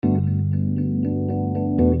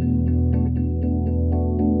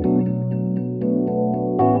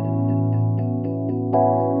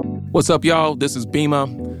What's up, y'all? This is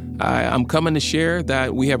Bima. I'm coming to share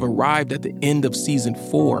that we have arrived at the end of season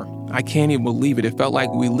 4. I can't even believe it. It felt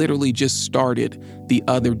like we literally just started the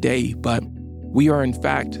other day, but we are in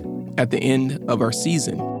fact at the end of our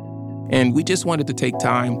season. And we just wanted to take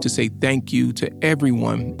time to say thank you to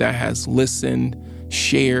everyone that has listened,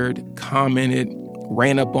 shared, commented,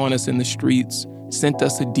 ran up on us in the streets, sent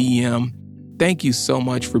us a DM. Thank you so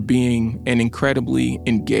much for being an incredibly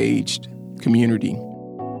engaged community.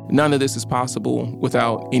 None of this is possible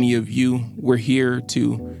without any of you. We're here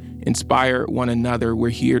to inspire one another. We're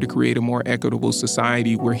here to create a more equitable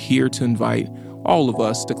society. We're here to invite all of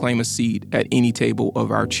us to claim a seat at any table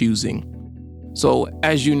of our choosing. So,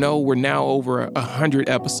 as you know, we're now over 100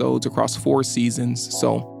 episodes across 4 seasons.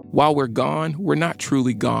 So while we're gone, we're not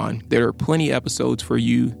truly gone. There are plenty of episodes for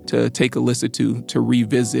you to take a listen to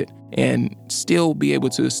revisit, and still be able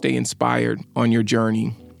to stay inspired on your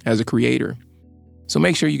journey as a creator. So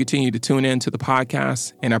make sure you continue to tune in to the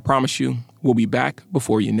podcast, and I promise you, we'll be back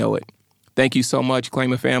before you know it. Thank you so much,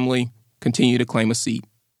 Claim a Family. Continue to claim a seat.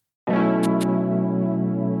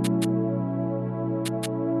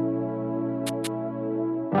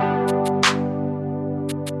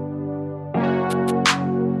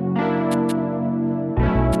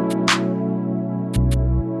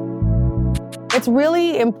 It's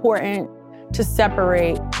really important to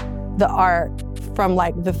separate the art from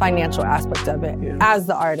like the financial aspect of it as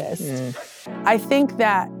the artist. I think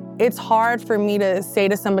that it's hard for me to say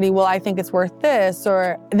to somebody, well, I think it's worth this,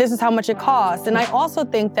 or this is how much it costs. And I also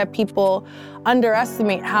think that people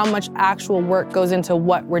underestimate how much actual work goes into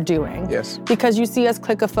what we're doing. Yes. Because you see us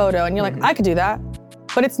click a photo and you're like, I could do that.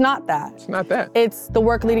 But it's not that. It's not that. It's the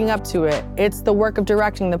work leading up to it. It's the work of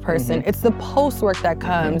directing the person. It's the post work that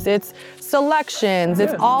comes. It's selections.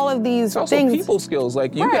 It's all of these it's things. Also people skills.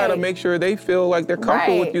 Like you gotta make sure they feel like they're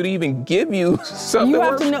comfortable with you to even give you something you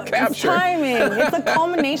have worth to know capturing. It's timing. It's a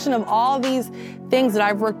culmination of all these things that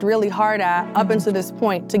I've worked really hard at up until this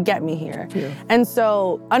point to get me here. Yeah. And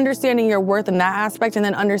so understanding your worth in that aspect, and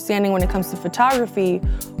then understanding when it comes to photography,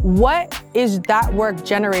 what is that work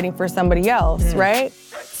generating for somebody else, right?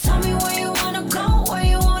 Tell me where you wanna go, where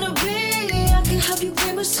you wanna be. I can help you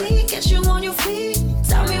claim a seat, get you on your feet.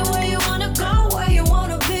 Tell me where you wanna go, where you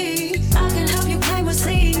wanna be. I can help you claim a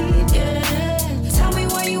seat, yeah. Tell me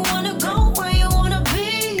where you wanna go, where you wanna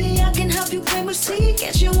be. I can help you claim a seat,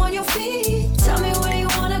 get you on your feet. Tell me where you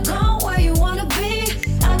wanna go, where you wanna be.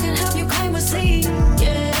 I can help you claim a seat,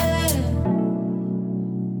 yeah.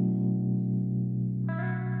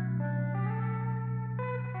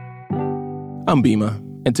 I'm Bima,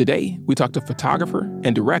 and today we talk to photographer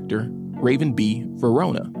and director Raven B.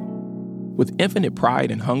 Varona. With infinite pride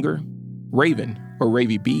and hunger, Raven, or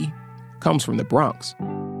Ravy B, comes from the Bronx,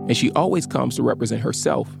 and she always comes to represent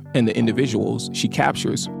herself and the individuals she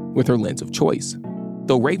captures with her lens of choice.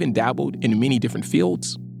 Though Raven dabbled in many different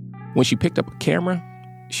fields, when she picked up a camera,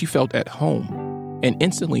 she felt at home and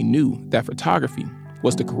instantly knew that photography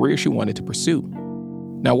was the career she wanted to pursue.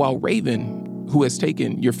 Now, while Raven, who has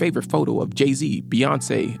taken your favorite photo of Jay-Z,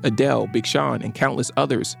 Beyonce, Adele, Big Sean, and countless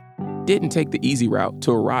others, didn't take the easy route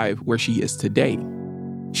to arrive where she is today.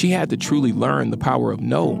 She had to truly learn the power of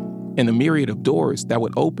no and the myriad of doors that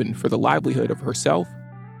would open for the livelihood of herself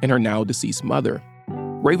and her now deceased mother.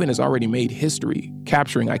 Raven has already made history,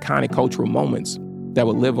 capturing iconic cultural moments that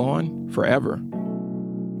would live on forever.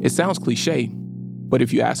 It sounds cliche, but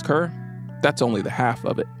if you ask her, that's only the half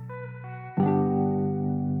of it.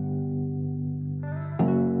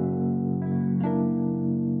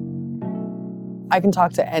 I can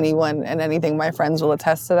talk to anyone and anything. My friends will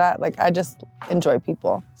attest to that. Like, I just enjoy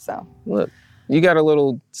people, so. Look, you got a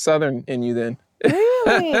little Southern in you then.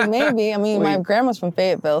 Really? Maybe. I mean, my grandma's from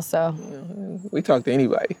Fayetteville, so. We talk to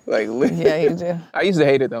anybody. Like, yeah, you do. I used to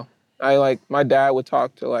hate it, though. My dad would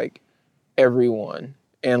talk to, everyone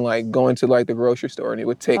and, going to, the grocery store, and it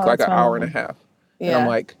would take, an hour and a half. Yeah. And I'm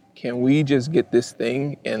like, can we just get this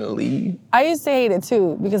thing and leave? I used to hate it,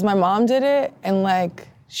 too, because my mom did it, and,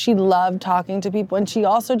 she loved talking to people, and she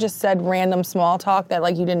also just said random small talk that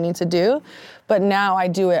you didn't need to do. But now I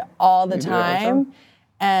do it all the time.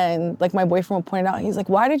 And my boyfriend will point out, he's like,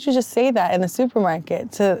 why did you just say that in the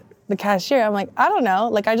supermarket to the cashier? I'm like, I don't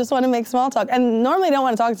know. I just want to make small talk. And normally they don't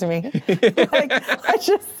want to talk to me. I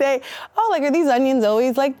just say, are these onions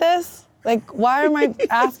always like this? Why am I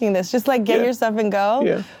asking this? Just get your stuff and go.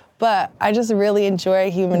 Yeah. But I just really enjoy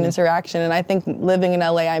human interaction. And I think living in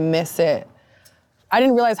LA, I miss it. I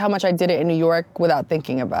didn't realize how much I did it in New York without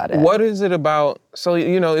thinking about it. What is it about? So,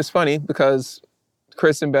 it's funny because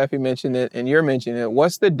Chris and Beffy mentioned it and you're mentioning it.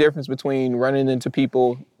 What's the difference between running into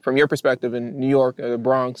people from your perspective in New York or the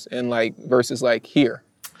Bronx and versus here?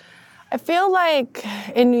 I feel like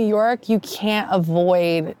in New York, you can't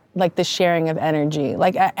avoid like the sharing of energy.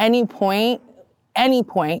 Like at any point,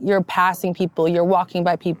 you're passing people, you're walking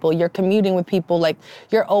by people, you're commuting with people, like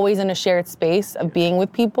you're always in a shared space of being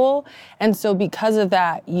with people. And so because of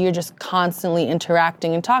that, you're just constantly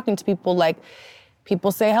interacting and talking to people. Like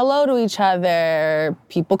people say hello to each other,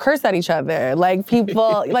 people curse at each other, like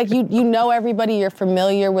people, like you know everybody, you're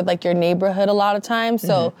familiar with like your neighborhood a lot of times.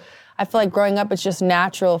 So I feel like growing up, it's just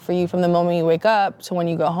natural for you from the moment you wake up to when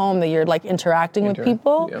you go home that you're like interacting with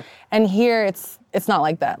people. Yeah. And here it's not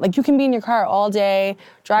like that. Like you can be in your car all day,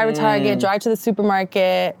 drive to Target, drive to the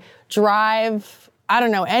supermarket, drive, I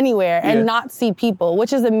don't know, anywhere and not see people,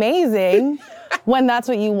 which is amazing when that's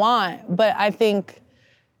what you want. But I think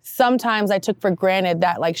sometimes I took for granted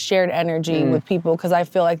that like shared energy with people because I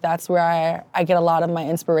feel like that's where I get a lot of my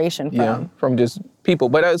inspiration from. Yeah, from just people.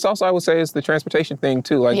 But it's also, I would say, it's the transportation thing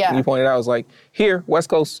too. Like you pointed out, it's like here, West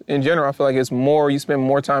Coast in general, I feel like it's more, you spend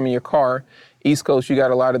more time in your car. East Coast, you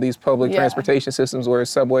got a lot of these public transportation systems where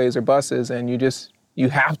it's subways or buses and you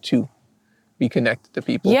have to be connected to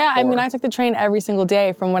people. Yeah, I mean, I took the train every single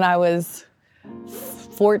day from when I was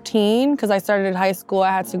 14, because I started at high school.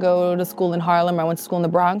 I had to go to school in Harlem. I went to school in the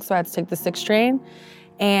Bronx, so I had to take the 6 train.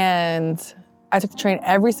 And I took the train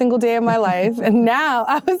every single day of my life. And now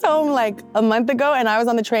I was home like a month ago and I was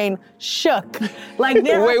on the train shook. Like,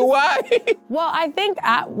 wait, why? Well, I think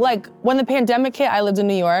like when the pandemic hit, I lived in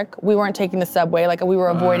New York. We weren't taking the subway, like we were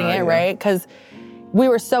avoiding it, right? Because we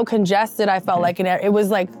were so congested, I felt like, and it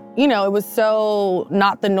was like, you know, it was so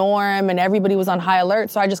not the norm and everybody was on high alert.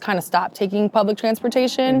 So I just kind of stopped taking public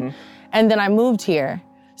transportation. And then I moved here.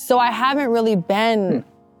 So I haven't really been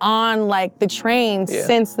on like the train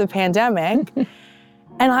since the pandemic.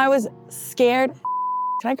 And I was scared.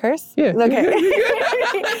 Can I curse? Yeah. Okay.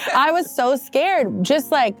 I was so scared,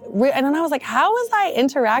 just like, and then I was like, how was I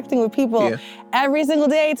interacting with people every single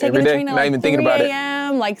day, taking the train at like 3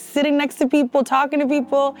 a.m., like sitting next to people, talking to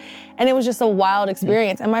people, and it was just a wild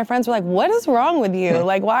experience. And my friends were like, what is wrong with you?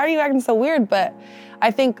 Like, why are you acting so weird? But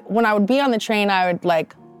I think when I would be on the train, I would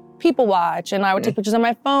like people watch, and I would take pictures on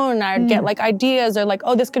my phone, and I would get like ideas, or like,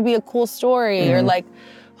 oh, this could be a cool story, or like,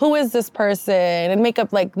 who is this person? And make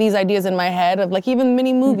up like these ideas in my head of like even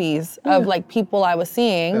mini movies of like people I was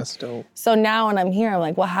seeing. That's dope. So now when I'm here, I'm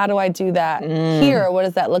like, well, how do I do that here? What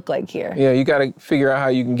does that look like here? Yeah, you got to figure out how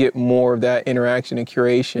you can get more of that interaction and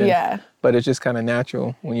curation. Yeah. But it's just kind of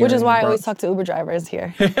natural when you're Which is why I Bronx. always talk to Uber drivers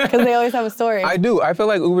here, because they always have a story. I do. I feel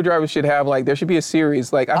like Uber drivers should have like, there should be a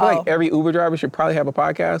series. Like I feel like every Uber driver should probably have a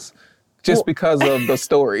podcast. Just because of the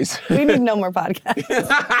stories. We need no more podcasts.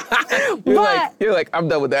 You're like, I'm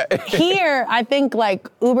done with that. Here, I think like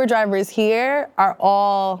Uber drivers here are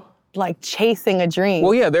all like chasing a dream.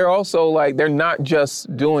 Well, yeah, they're also like, they're not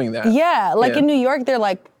just doing that. Yeah, like in New York, they're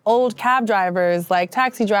like old cab drivers, like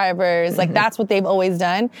taxi drivers, like that's what they've always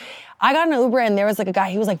done. I got an Uber and there was like a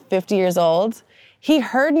guy, he was like 50 years old. He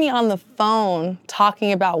heard me on the phone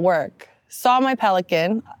talking about work, saw my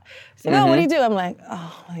Pelican. He's like, oh, what do you do? I'm like,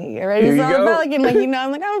 oh, you ready to sell a Pelican? Like, you know,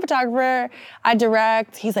 I'm like, I'm a photographer. I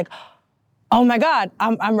direct. He's like, oh my God,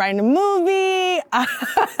 I'm writing a movie.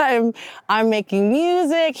 I'm making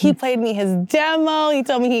music. He played me his demo. He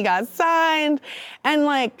told me he got signed. And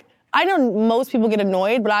like, I know most people get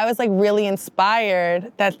annoyed, but I was like really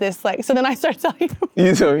inspired that this like, so then I started telling him.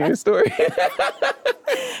 You told me your story. Because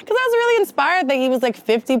I was really inspired that he was like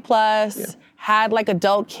 50 plus, had like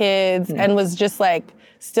adult kids, and was just like,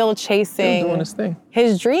 still chasing doing his thing.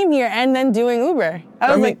 His dream here and then doing Uber.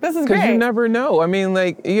 I was like, this is great. Because you never know. I mean,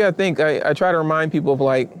 like, you gotta think, I try to remind people of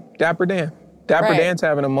like Dapper Dan. Dapper Dan's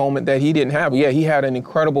having a moment that he didn't have. Yeah, he had an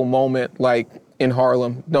incredible moment like in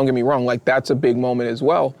Harlem. Don't get me wrong, like that's a big moment as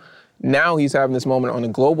well. Now he's having this moment on a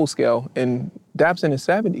global scale and Dap's in his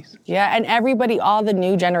 70s. Yeah, and everybody, all the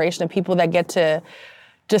new generation of people that get to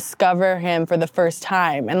discover him for the first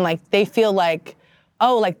time and like they feel like,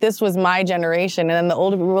 oh, like this was my generation. And then the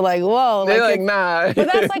older people were like, whoa. They're like nah.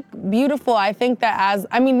 But that's like beautiful. I think that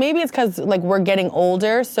maybe it's because like we're getting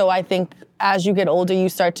older. So I think as you get older, you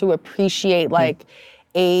start to appreciate like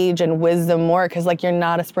age and wisdom more because like you're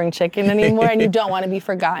not a spring chicken anymore and you don't want to be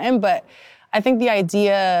forgotten. But I think the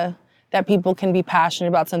idea that people can be passionate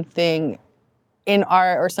about something in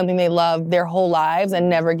art or something they love their whole lives and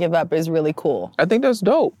never give up is really cool. I think that's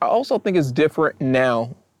dope. I also think it's different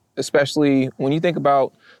now, especially when you think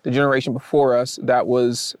about the generation before us that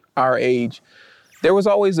was our age. There was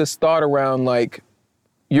always this thought around like,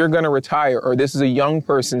 you're going to retire or this is a young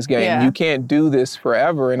person's game. Yeah. You can't do this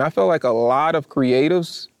forever. And I feel like a lot of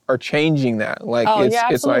creatives are changing that. Like, Oh, it's yeah,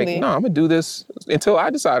 like, absolutely. no, I'm going to do this until I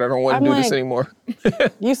decide I don't want to do this like, anymore.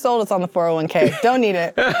 You sold us on the 401k. Don't need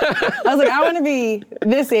it. I was like, I want to be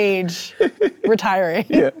this age retiring.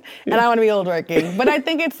 And I want to be old working. But I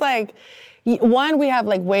think it's like, one, we have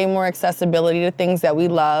like way more accessibility to things that we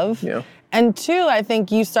love. Yeah. And two, I think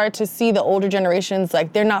you start to see the older generations,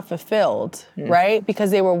 like they're not fulfilled, right? Because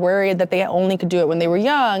they were worried that they only could do it when they were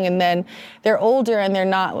young, and then they're older and they're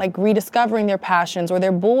not like rediscovering their passions, or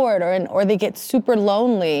they're bored, or they get super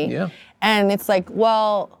lonely. Yeah. And it's like,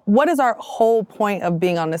 well, what is our whole point of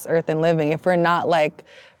being on this earth and living if we're not like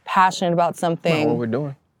passionate about something? What we're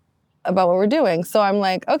doing. About what we're doing. So I'm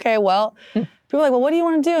like, okay, well, people are like, well, what do you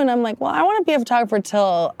want to do? And I'm like, well, I want to be a photographer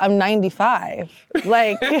till I'm 95.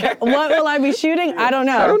 Like, what will I be shooting? I don't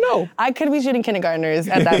know. I don't know. I could be shooting kindergartners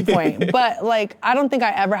at that point. But like, I don't think I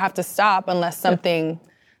ever have to stop unless something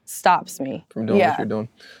stops me. From doing what you're doing.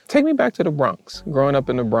 Take me back to the Bronx. Growing up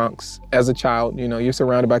in the Bronx as a child, you know, you're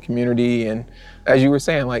surrounded by community and, as you were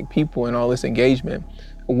saying, like people and all this engagement.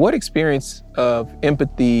 What experience of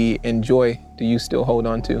empathy and joy do you still hold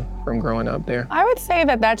on to from growing up there? I would say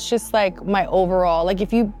that that's just like my overall, like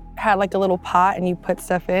if you had like a little pot and you put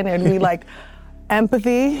stuff in, it would be like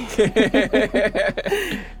empathy,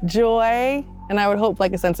 joy, and I would hope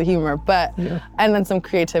like a sense of humor, but, and then some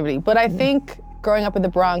creativity. But I think growing up in the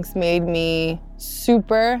Bronx made me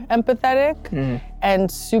super empathetic and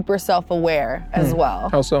super self-aware as well.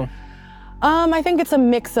 How so? I think it's a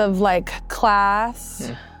mix of like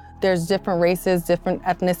class. There's different races, different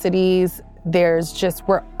ethnicities. There's just,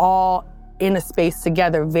 we're all in a space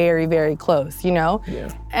together, very, very close, you know?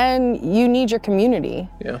 Yeah. And you need your community.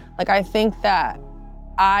 Yeah. Like, I think that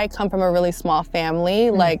I come from a really small family.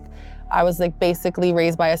 Like, I was like basically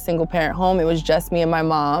raised by a single parent home. It was just me and my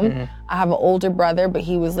mom. I have an older brother, but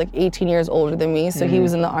he was like 18 years older than me, so he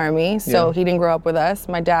was in the Army, so he didn't grow up with us.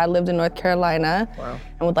 My dad lived in North Carolina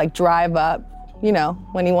and would like drive up, you know,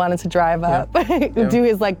 when he wanted to drive up, do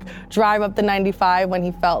his like drive up the 95 when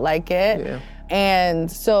he felt like it.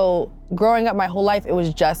 And so growing up my whole life, it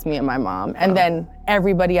was just me and my mom. And then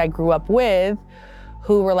everybody I grew up with,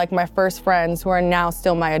 who were like my first friends, who are now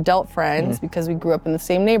still my adult friends because we grew up in the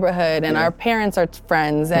same neighborhood, and our parents are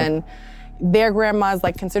friends, and their grandma's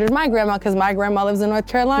like considered my grandma because my grandma lives in North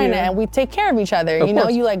Carolina, and we take care of each other. You know,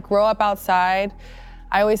 you like grow up outside.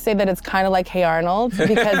 I always say that it's kind of like Hey Arnold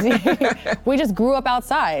because we just grew up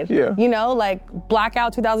outside. You know, like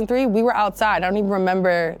blackout 2003, we were outside. I don't even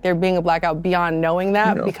remember there being a blackout beyond knowing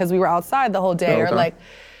that because we were outside the whole day. Or like,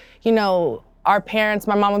 you know, our parents,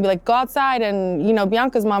 my mom would be like, go outside and, you know,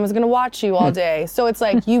 Bianca's mom is gonna watch you all day. So it's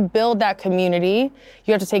like you build that community.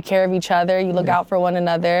 You have to take care of each other. You look out for one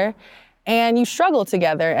another. And you struggle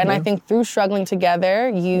together. And I think through struggling together,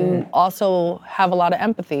 you also have a lot of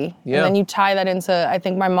empathy. And then you tie that into, I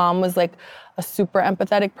think my mom was like a super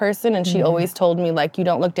empathetic person. And she always told me, like, you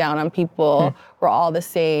don't look down on people. We're all the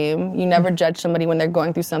same. You never judge somebody when they're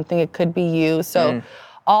going through something. It could be you. So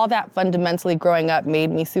all that fundamentally growing up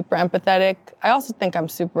made me super empathetic. I also think I'm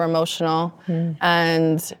super emotional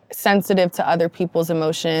and sensitive to other people's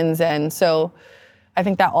emotions. And so I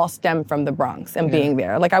think that all stemmed from the Bronx and being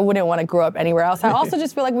there. Like, I wouldn't want to grow up anywhere else. I also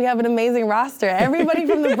just feel like we have an amazing roster. Everybody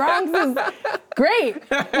from the Bronx is great.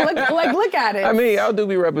 Look at it. I mean, y'all do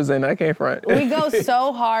be representing. I can't front. We go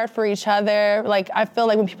so hard for each other. Like, I feel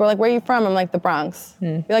like when people are like, where are you from? I'm like, the Bronx.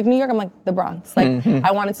 You're like, New York? I'm like, the Bronx. Like,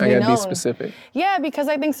 I want it to be known. I gotta be specific. Yeah, because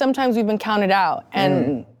I think sometimes we've been counted out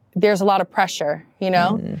and there's a lot of pressure, you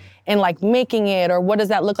know, in like making it, or what does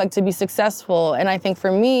that look like to be successful? And I think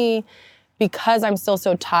for me, because I'm still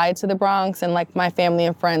so tied to the Bronx and like my family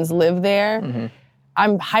and friends live there,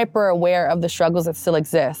 I'm hyper aware of the struggles that still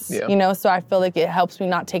exist, you know? So I feel like it helps me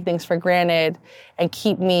not take things for granted and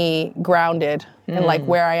keep me grounded in like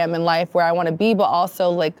where I am in life, where I want to be, but also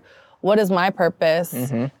like, what is my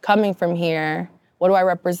purpose coming from here? What do I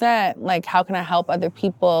represent? Like, how can I help other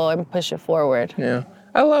people and push it forward? Yeah.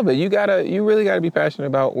 I love it. You really gotta be passionate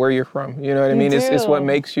about where you're from. You know what I mean? It's what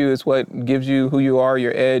makes you, it's what gives you who you are,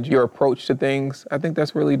 your edge, your approach to things. I think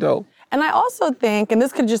that's really dope. And I also think, and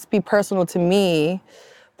this could just be personal to me,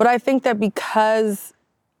 but I think that because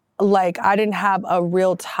like I didn't have a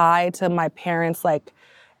real tie to my parents' like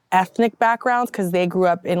ethnic backgrounds, because they grew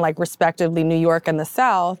up in like respectively New York and the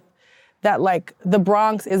South, that like the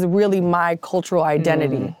Bronx is really my cultural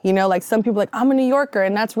identity. You know, like some people are like, I'm a New Yorker,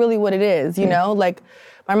 and that's really what it is, you know? Like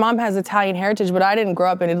my mom has Italian heritage, but I didn't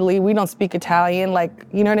grow up in Italy. We don't speak Italian, like,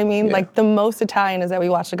 you know what I mean? Like the most Italian is that we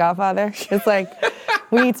watch The Godfather. It's like,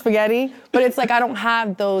 we eat spaghetti, but it's like I don't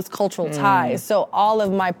have those cultural ties. So all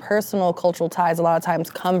of my personal cultural ties a lot of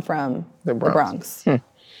times come from the Bronx.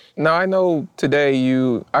 Now, I know today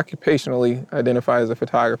you occupationally identify as a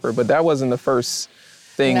photographer, but that wasn't the first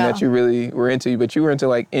thing that you really were into. But you were into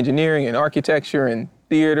like engineering and architecture and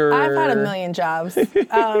theater. I've had a million jobs.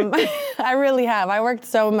 I really have. I worked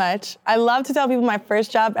so much. I love to tell people my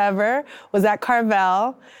first job ever was at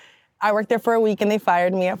Carvel. I worked there for a week and they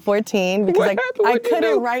fired me at 14 because I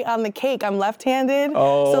couldn't write on the cake. I'm left-handed.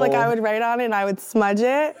 So like I would write on it and I would smudge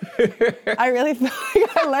it. I really feel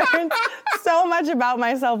like I learned so much about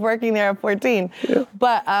myself working there at 14. Yeah.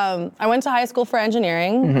 But I went to high school for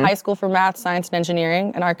engineering, high school for math, science, and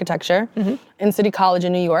engineering and architecture in City College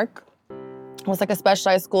in New York. It was like a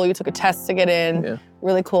specialized school. You took a test to get in. Yeah.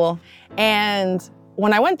 Really cool. And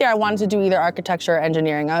when I went there, I wanted to do either architecture or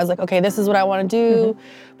engineering. I was like, okay, this is what I want to do.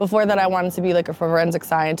 Before that, I wanted to be like a forensic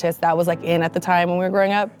scientist. That was like in at the time when we were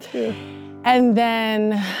growing up. Yeah. And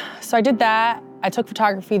then, so I did that. I took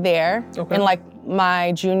photography there in like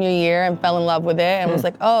my junior year and fell in love with it and was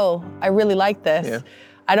like, oh, I really like this. Yeah.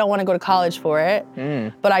 I don't want to go to college for it,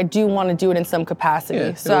 but I do want to do it in some capacity.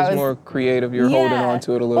 Yeah, so it was more creative. You're holding on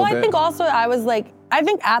to it a little bit. Well, I think also I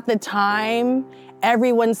think at the time,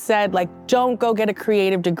 everyone said, like, don't go get a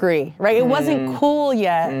creative degree, right? It wasn't cool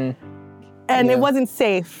yet, and it wasn't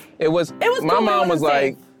safe. It was my cool, mom was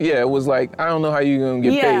like, it was like, I don't know how you're going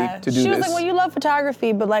to get paid to do this. She was like, well, you love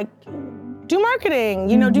photography, but like, do marketing,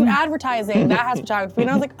 you know, do advertising, that has photography.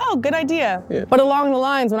 And I was like, oh, good idea. Yeah. But along the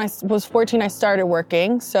lines, when I was 14, I started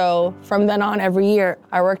working. So from then on, every year,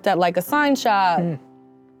 I worked at like a sign shop.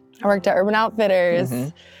 I worked at Urban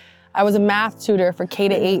Outfitters. I was a math tutor for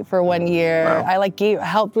K-8 for 1 year. Wow. I like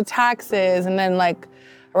helped with taxes. And then like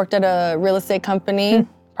I worked at a real estate company,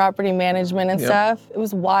 property management and stuff. It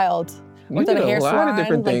was wild. I worked at a hair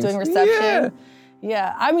salon, like doing reception.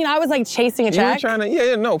 Yeah, I mean, I was like chasing a check. You were trying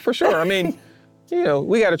to, no, for sure. I mean, you know,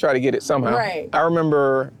 we got to try to get it somehow. Right. I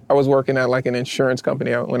remember I was working at like an insurance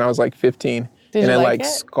company when I was like 15. Did and you it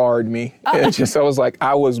scarred me. It just, I was like,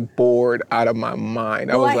 I was bored out of my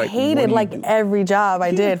mind. Well, I was like, hated like every job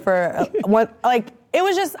I did for it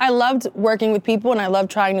was just, I loved working with people and I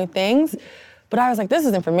loved trying new things. But I was like, this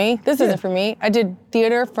isn't for me. This isn't for me. I did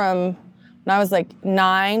theater from when I was like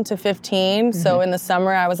 9 to 15. So in the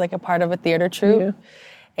summer, I was like a part of a theater troupe.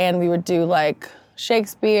 And we would do like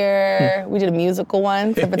Shakespeare. We did a musical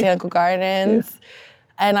once at Botanical Gardens.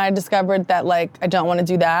 And I discovered that like, I don't want to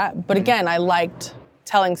do that. But again, I liked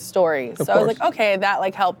telling stories. So I was like, okay, that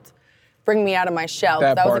like helped bring me out of my shell.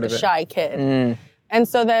 I was like a shy kid. And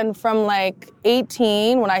so then from like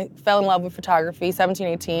 18, when I fell in love with photography, 17,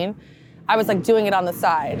 18, I was like doing it on the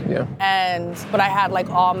side. But I had like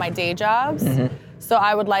all my day jobs. So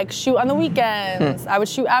I would like shoot on the weekends. I would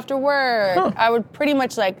shoot after work. I would pretty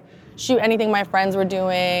much like shoot anything my friends were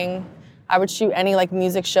doing. I would shoot any like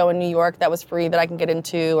music show in New York that was free that I can get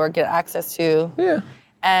into or get access to.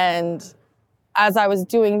 And as I was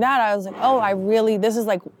doing that, I was like, oh, this is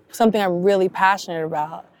like something I'm really passionate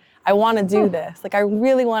about. I want to do this. Like, I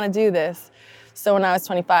really want to do this. So when I was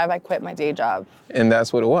 25, I quit my day job. And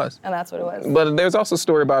that's what it was. And that's what it was. But there's also a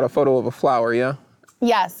story about a photo of a flower, yeah?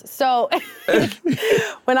 Yes. So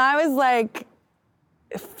when I was like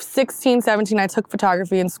 16, 17, I took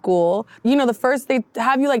photography in school. You know, they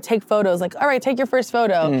have you like take photos, like, all right, take your first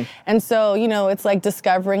photo. And so, you know, it's like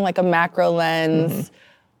discovering like a macro lens.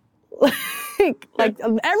 Like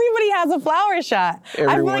everybody has a flower shot.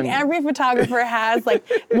 I feel like every photographer has like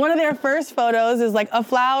one of their first photos is like a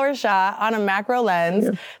flower shot on a macro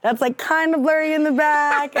lens that's like kind of blurry in the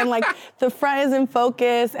back and like the front is in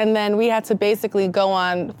focus. And then we had to basically go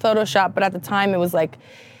on Photoshop, but at the time it was like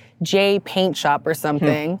J Paint Shop or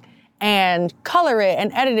something and color it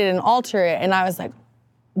and edit it and alter it. And I was like,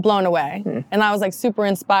 blown away. And I was like super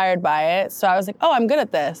inspired by it. So I was like, oh, I'm good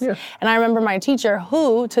at this. And I remember my teacher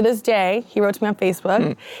who, to this day, he wrote to me on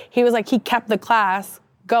Facebook. He was like, he kept the class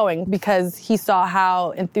going because he saw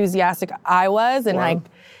how enthusiastic I was and like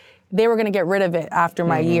they were going to get rid of it after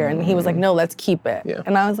my year. And he was like, no, let's keep it.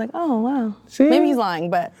 And I was like, oh, wow. See? Maybe he's lying,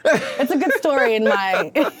 but it's a good story in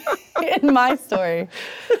my story.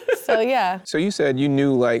 So, yeah. So you said you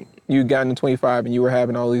knew, like, you got into 25 and you were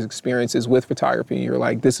having all these experiences with photography. You were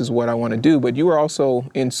like, this is what I want to do. But you were also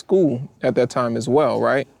in school at that time as well,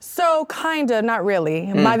 right? So, kind of, not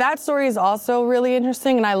really. That story is also really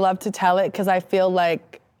interesting, and I love to tell it because I feel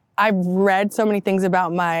like I've read so many things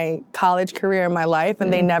about my college career and my life,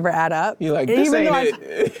 and they never add up. You're like, this ain't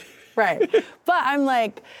it. Right. But I'm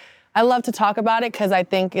like, I love to talk about it because I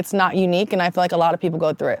think it's not unique, and I feel like a lot of people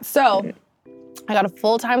go through it. So I got a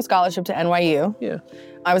full-time scholarship to NYU. Yeah.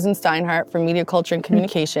 I was in Steinhardt for media culture and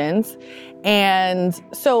communications. And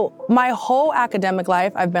so my whole academic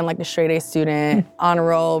life, I've been like a straight A student, honor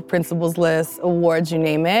roll, principal's list, awards, you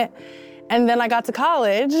name it. And then I got to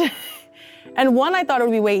college. And one, I thought it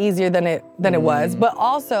would be way easier than it was. But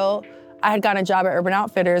also, I had gotten a job at Urban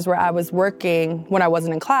Outfitters where I was working when I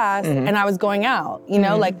wasn't in class and I was going out, you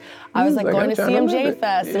know, like I was like going to CMJ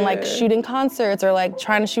Fest and like shooting concerts or like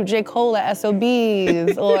trying to shoot J. Cole at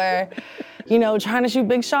SOBs or, you know, trying to shoot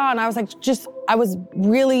Big Sean. I was like, I was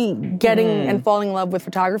really getting and falling in love with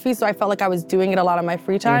photography. So I felt like I was doing it a lot on my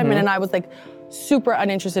free time. And then I was like super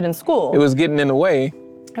uninterested in school. It was getting in the way.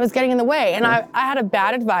 I was getting in the way. And I had a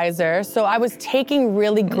bad advisor. So I was taking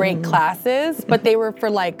really great classes, but they were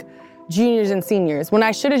for like juniors and seniors, when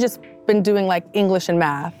I should have just been doing like English and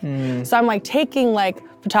math. So I'm like taking like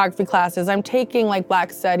photography classes, I'm taking like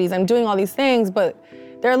Black studies, I'm doing all these things, but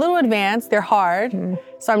they're a little advanced, they're hard,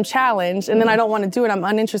 so I'm challenged, and then I don't want to do it, I'm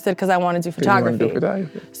uninterested because I want to do photography.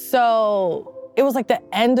 So it was like the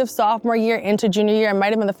end of sophomore year into junior year, it might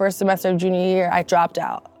have been the first semester of junior year, I dropped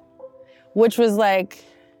out, which was like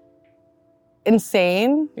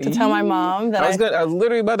insane to tell my mom that I was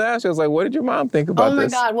literally about to ask you, I was like, what did your mom think about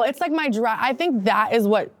this? Oh my God, well, it's like I think that is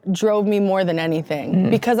what drove me more than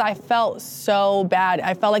anything because I felt so bad.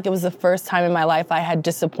 I felt like it was the first time in my life I had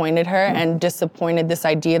disappointed her and disappointed this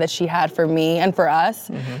idea that she had for me and for us.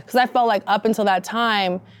 Because I felt like up until that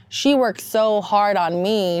time, she worked so hard on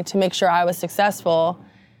me to make sure I was successful.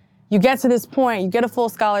 You get to this point, you get a full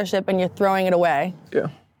scholarship and you're throwing it away. Yeah.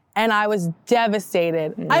 And I was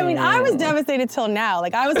devastated. I mean, I was devastated till now.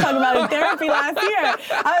 Like, I was talking about it in therapy last year.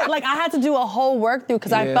 I had to do a whole work through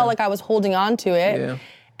because I felt like I was holding on to it. Yeah.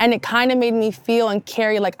 And it kind of made me feel and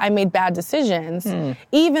carry like I made bad decisions.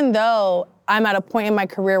 Even though I'm at a point in my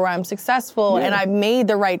career where I'm successful and I made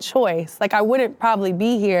the right choice. Like, I wouldn't probably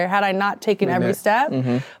be here had I not taken every step.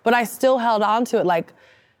 But I still held on to it like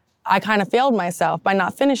I kind of failed myself by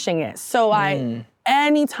not finishing it. So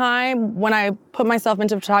anytime when I put myself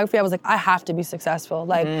into photography, I was like, I have to be successful.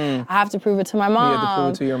 Like, I have to prove it to my mom. You have to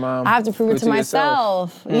prove it to your mom. I have to prove it to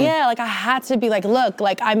myself. Yeah, like I had to be like, look,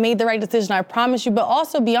 like I made the right decision, I promise you. But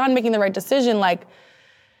also beyond making the right decision, like,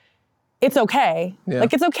 it's okay. Yeah.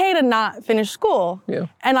 Like, it's okay to not finish school. Yeah.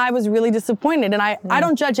 And I was really disappointed. And I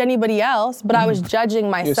don't judge anybody else, but I was judging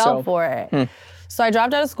myself for it. So I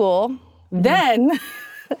dropped out of school. Then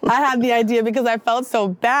I had the idea because I felt so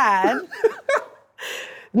bad.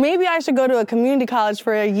 Maybe I should go to a community college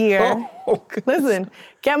for a year. Listen,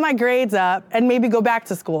 get my grades up and maybe go back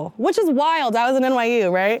to school, which is wild. I was in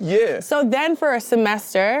NYU, right? Yeah. So then for a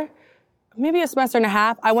semester, maybe a semester and a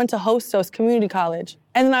half, I went to Hostos Community College.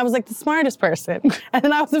 And then I was like the smartest person. And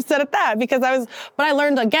then I was upset at that because but I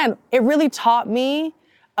learned again, it really taught me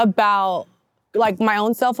about like my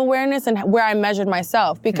own self-awareness and where I measured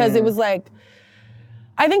myself because it was like,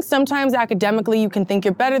 I think sometimes academically you can think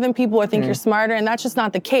you're better than people or think you're smarter, and that's just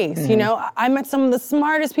not the case, you know? I met some of the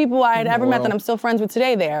smartest people I had ever met that I'm still friends with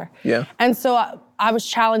today there. Yeah. And so I was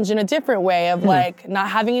challenged in a different way of like not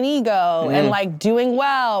having an ego and like doing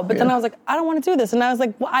well. But then I was like, I don't want to do this. And I was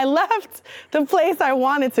like, well, I left the place I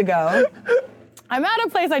wanted to go. I'm at a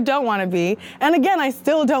place I don't want to be. And again, I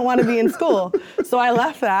still don't want to be in school. So I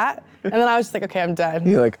left that. And then I was just like, okay, I'm done.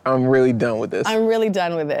 You're like, I'm really done with this. I'm really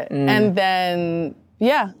done with it. And then...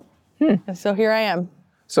 yeah. And so here I am.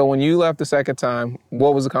 So when you left the second time,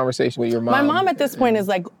 what was the conversation with your mom? My mom at this point is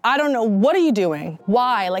like, I don't know, what are you doing?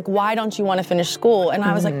 Why? Like, why don't you want to finish school? And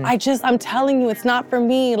I was like, I'm telling you, it's not for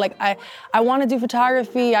me. Like, I want to do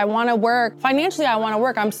photography. I want to work. Financially, I want to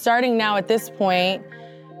work. I'm starting now at this point,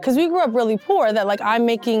 because we grew up really poor, that like I'm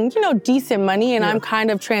making, you know, decent money and I'm kind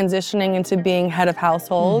of transitioning into being head of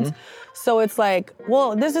household. So it's like,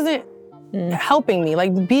 well, this isn't helping me.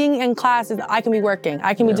 Like being in classes, I can be working.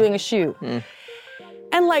 I can be doing a shoot.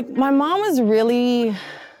 And like my mom was really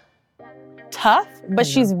tough, but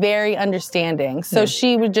she's very understanding. So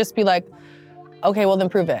she would just be like, okay, well then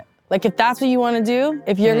prove it. Like if that's what you want to do,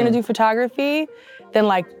 if you're going to do photography, then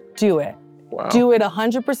like do it. Wow. Do it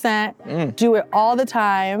 100%. Do it all the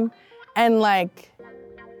time. And like,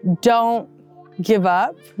 don't give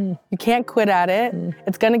up. You can't quit at it.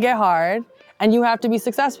 It's going to get hard. And you have to be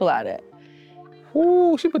successful at it.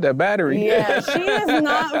 Ooh, she put that battery. Yeah, she is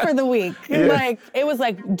not for the weak. Like, it was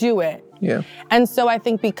like, do it. Yeah. And so I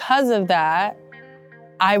think because of that,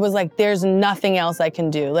 I was like, there's nothing else I can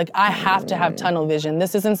do. Like, I have to have tunnel vision.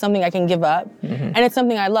 This isn't something I can give up. And it's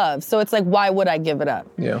something I love. So it's like, why would I give it up?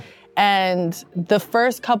 Yeah. And the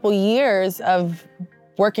first couple years of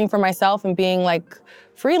working for myself and being like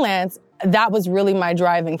freelance, that was really my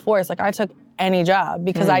driving force. Like I took any job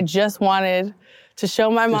because I just wanted to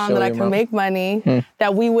show my mom that I could make money,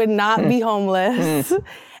 that we would not be homeless,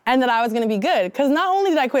 and that I was going to be good. Because not only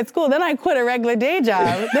did I quit school, then I quit a regular day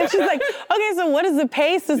job. Then she's like, okay, so what is the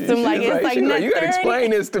pay system like? It's like net you got to 30.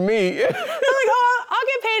 explain this to me. I'm like, oh, I'll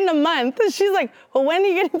get paid in a month. And she's like, well, when are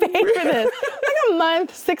you getting paid for this? Like a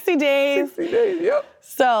month, 60 days. 60 days, yep.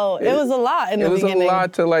 So it was a lot in the beginning. It was a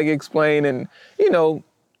lot to like explain, and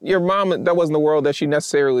your mom, that wasn't the world that she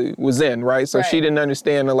necessarily was in, right? So she didn't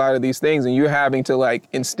understand a lot of these things, and you're having to like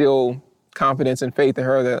instill confidence and faith in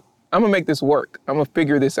her that I'm gonna make this work. I'm gonna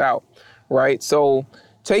figure this out, right? So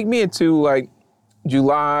take me into like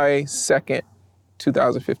July 2nd,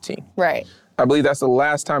 2015. Right. I believe that's the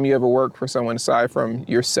last time you ever worked for someone aside from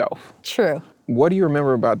yourself. True. What do you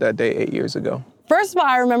remember about that day 8 years ago? First of all,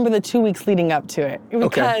 I remember the 2 weeks leading up to it.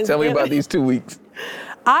 Okay, tell me about these 2 weeks.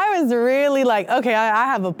 I was really like, okay, I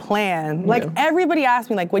have a plan. Like everybody asked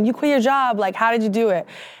me, like, when you quit your job, like, how did you do it?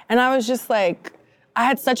 And I was just like, I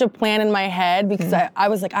had such a plan in my head because I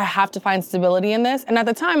was like, I have to find stability in this. And at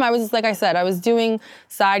the time, I was just, like I said, I was doing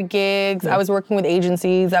side gigs. I was working with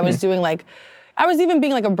agencies. I was doing like, I was even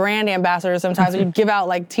being like a brand ambassador sometimes. We'd give out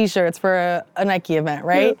like t-shirts for a Nike event,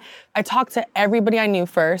 right? I talked to everybody I knew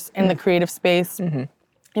first in the creative space, in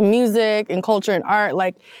music, in culture, and art.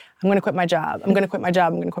 Like, I'm gonna quit my job. I'm gonna quit my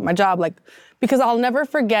job. I'm gonna quit my job. Like, because I'll never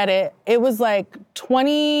forget it. It was like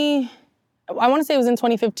I wanna say it was in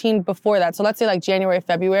 2015 before that. So let's say like January,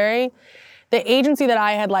 February. The agency that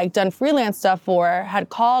I had like done freelance stuff for had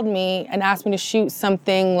called me and asked me to shoot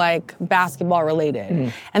something like basketball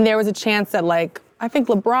related. And there was a chance that like, I think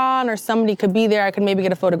LeBron or somebody could be there. I could maybe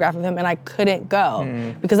get a photograph of him, and I couldn't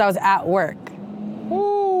go because I was at work.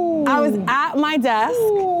 I was at my desk,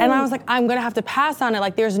 and I was like, I'm gonna have to pass on it.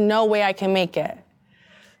 Like, there's no way I can make it.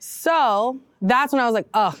 So that's when I was like,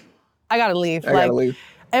 oh, I gotta leave. I gotta leave.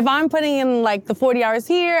 If I'm putting in like the 40 hours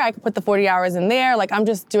here, I could put the 40 hours in there. Like, I'm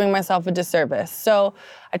just doing myself a disservice. So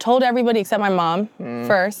I told everybody except my mom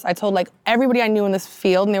first. I told like everybody I knew in this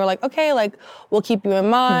field, and they were like, okay, like, we'll keep you in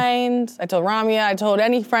mind. I told Ramya, I told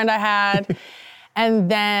any friend I had. And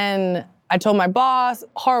then I told my boss,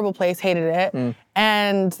 horrible place, hated it.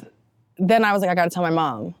 And then I was like, I gotta tell my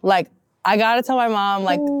mom. Like, I gotta tell my mom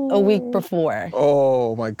like a week before.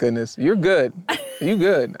 Oh my goodness, you're good. You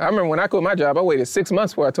good. I remember when I quit my job, I waited 6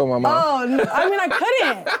 months before I told my mom. Oh, no, I mean, I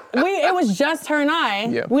couldn't. It was just her and I.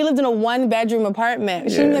 Yeah. We lived in a 1-bedroom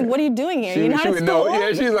apartment. She was like, what are you doing here? You're not in school? Yeah,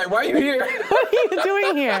 she's like, why are you here? What are you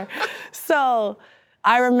doing here? So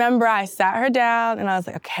I remember I sat her down and I was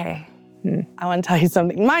like, okay, I want to tell you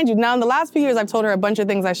something. Mind you, now in the last few years, I've told her a bunch of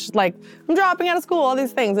things I'm dropping out of school, all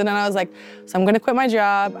these things. And then I was like, so I'm going to quit my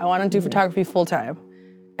job. I want to do photography full time.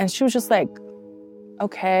 And she was just like,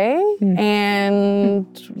 okay. And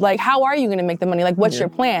like, how are you going to make the money? Like, what's your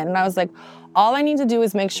plan? And I was like, all I need to do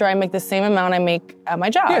is make sure I make the same amount I make at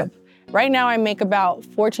my job. Yeah. Right now, I make about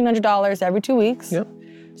 $1,400 every 2 weeks. Yep.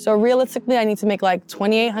 So realistically, I need to make like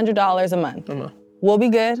 $2,800 a month. We'll be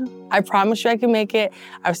good. I promise you I can make it.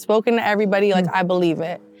 I've spoken to everybody, like, I believe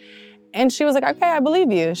it. And she was like, okay, I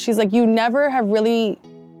believe you. She's like, you never have really,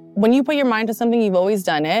 when you put your mind to something, you've always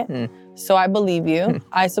done it. So I believe you.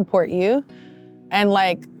 I support you. And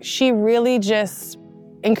like, she really just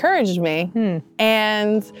encouraged me.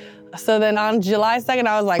 And so then on July 2nd,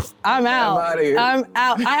 I was like, I'm out. I'm out of here. I'm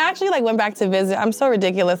out. I actually like went back to visit. I'm so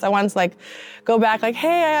ridiculous. I wanted to like go back like,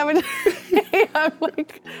 hey, I'm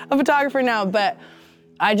like a photographer now. But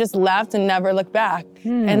I just left and never looked back.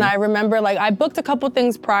 And I remember like I booked a couple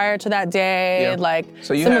things prior to that day, like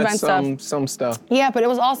so you some had event some stuff. Yeah, but it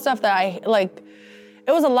was all stuff that I like.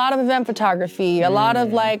 It was a lot of event photography, a lot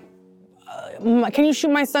of like, can you shoot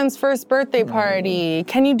my son's first birthday party?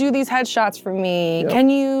 Can you do these headshots for me? Can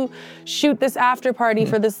you shoot this after party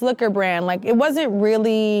for this liquor brand? Like, it wasn't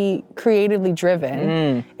really creatively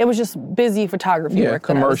driven. It was just busy photography work.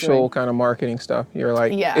 Commercial kind of marketing stuff. You're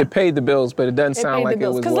like, it paid the bills, but it doesn't sound like it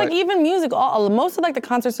was because like even music, most of like the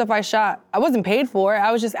concert stuff I shot, I wasn't paid for.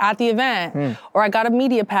 I was just at the event, or I got a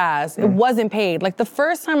media pass. It wasn't paid. Like the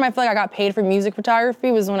first time I feel like I got paid for music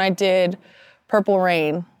photography was when I did Purple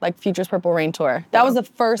Rain, like Future's Purple Rain tour. That was the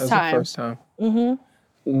first time. That was the first time.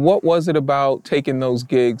 What was it about taking those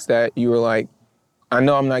gigs that you were like, I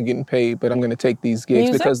know I'm not getting paid, but I'm going to take these gigs?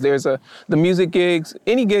 Music? Because there's the music gigs,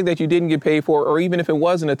 any gig that you didn't get paid for, or even if it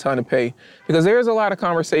wasn't a ton of pay. Because there's a lot of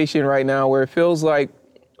conversation right now where it feels like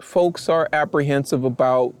folks are apprehensive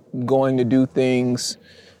about going to do things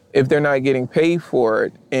if they're not getting paid for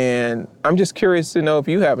it. And I'm just curious to know if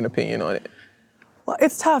you have an opinion on it. Well,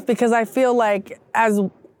 it's tough because I feel like as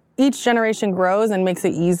each generation grows and makes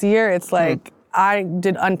it easier, it's like I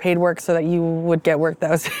did unpaid work so that you would get work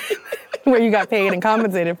that was where you got paid and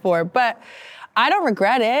compensated for. But I don't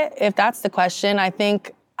regret it, if that's the question. I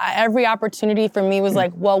think every opportunity for me was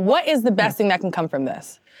like, well, what is the best thing that can come from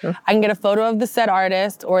this? I can get a photo of the said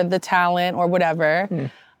artist or the talent or whatever.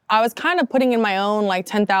 I was kind of putting in my own like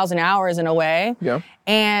 10,000 hours in a way. Yeah.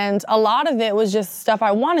 And a lot of it was just stuff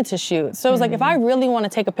I wanted to shoot. So it was like, if I really want to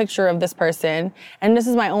take a picture of this person and this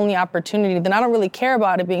is my only opportunity, then I don't really care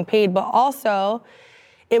about it being paid. But also,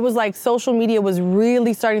 it was like social media was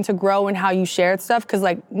really starting to grow in how you shared stuff. Cause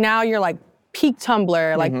like now you're like peak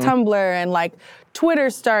Tumblr, like Tumblr and like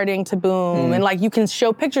Twitter's starting to boom and like you can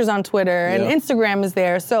show pictures on Twitter and Instagram is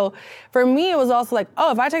there. So for me, it was also like,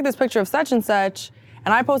 oh, if I take this picture of such and such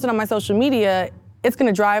and I post it on my social media, it's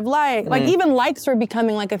gonna drive like even likes were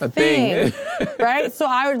becoming like a thing. Right? So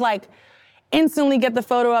I would like instantly get the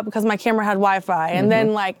photo up because my camera had Wi-Fi and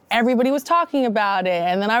then like everybody was talking about it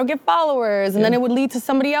and then I would get followers and then it would lead to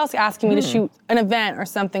somebody else asking me to shoot an event or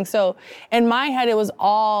something. So in my head, it was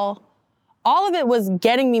all of it was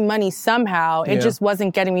getting me money somehow. It just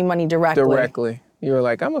wasn't getting me money directly. You were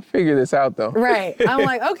like, I'm gonna figure this out though. Right. I'm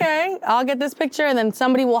like, okay, I'll get this picture and then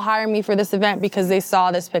somebody will hire me for this event because they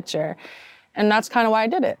saw this picture. And that's kind of why I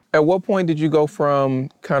did it. At what point did you go from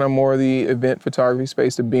kind of more the event photography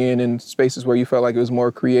space to being in spaces where you felt like it was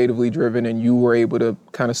more creatively driven and you were able to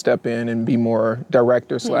kind of step in and be more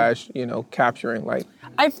director slash, capturing like?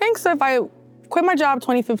 I think so. If I quit my job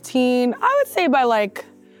 2015, I would say by like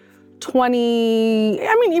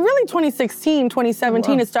 2016,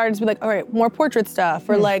 2017, it started to be like, all right, more portrait stuff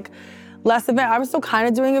or like less event. I was still kind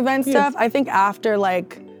of doing event stuff. I think after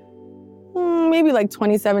like, maybe like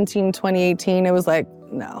 2017, 2018, it was like,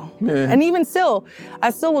 no. And even still, I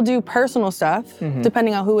still will do personal stuff,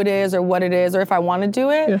 depending on who it is or what it is or if I want to do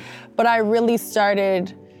it. But I really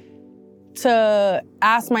started to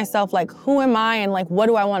ask myself, like, who am I and like, what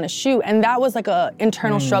do I want to shoot? And that was like a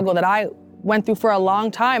internal struggle that I went through for a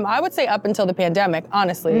long time. I would say up until the pandemic,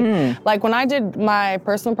 honestly. Like when I did my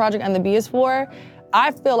personal project and the B is for,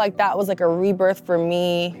 I feel like that was like a rebirth for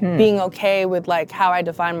me, being okay with like how I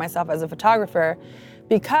define myself as a photographer.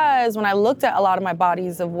 Because when I looked at a lot of my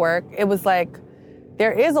bodies of work, it was like,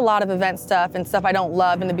 there is a lot of event stuff and stuff I don't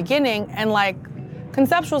love in the beginning, and like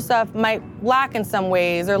conceptual stuff might lack in some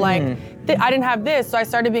ways, or like, I didn't have this, so I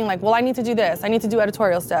started being like, well, I need to do this. I need to do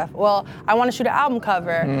editorial stuff. Well, I want to shoot an album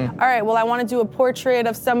cover. All right, well, I want to do a portrait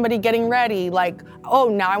of somebody getting ready. Like, oh,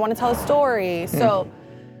 now I want to tell a story. So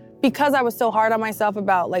because I was so hard on myself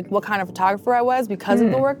about like what kind of photographer I was because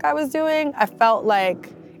of the work I was doing, I felt like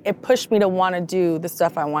it pushed me to want to do the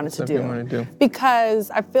stuff I wanted to do.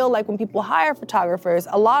 Because I feel like when people hire photographers,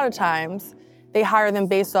 a lot of times they hire them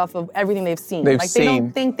based off of everything they've seen. They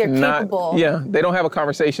don't think they're capable. Yeah, they don't have a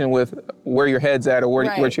conversation with where your head's at or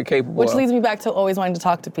what you're capable of. Which leads me back to always wanting to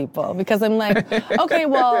talk to people, because I'm like, okay,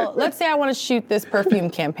 well, let's say I want to shoot this perfume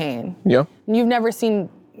campaign. Yeah. You've never seen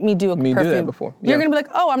me do a perfume. Do that before. You're gonna be like,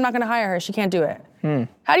 oh, I'm not gonna hire her. She can't do it.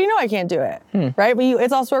 How do you know I can't do it? Right? But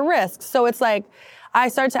it's also a risk. So it's like, I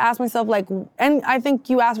started to ask myself, like, and I think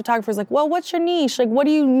you ask photographers, like, well, what's your niche? Like, what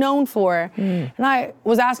are you known for? And I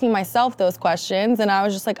was asking myself those questions, and I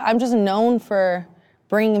was just like, I'm just known for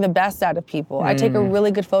bringing the best out of people. I take a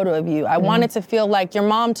really good photo of you. I want it to feel like your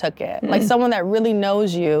mom took it, like someone that really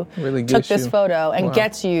knows you took this photo and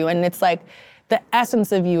gets you, and it's like, the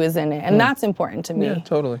essence of you is in it, and that's important to me. Yeah,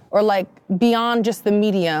 totally. Or like beyond just the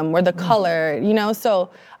medium or the color, So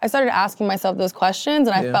I started asking myself those questions,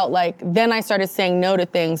 and I felt like then I started saying no to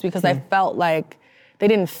things because I felt like they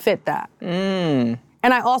didn't fit that. And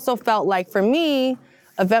I also felt like for me,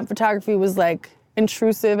 event photography was like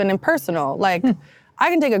intrusive and impersonal. Like I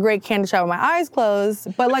can take a great candid shot with my eyes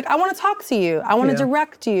closed, but like I want to talk to you. I want to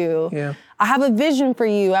direct you. Yeah. I have a vision for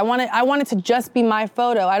you. I want it to just be my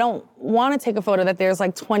photo. I don't want to take a photo that there's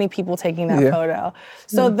like 20 people taking that photo.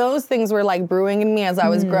 So those things were like brewing in me as I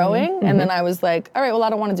was growing. And then I was like, all right, well, I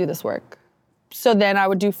don't want to do this work. So then I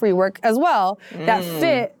would do free work as well that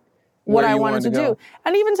fit what I wanted to do.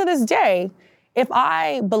 And even to this day, if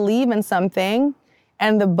I believe in something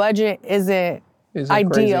and the budget isn't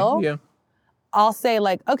ideal, I'll say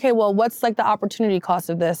like, okay, well, what's like the opportunity cost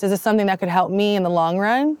of this? Is it something that could help me in the long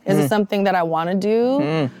run? Is it something that I want to do?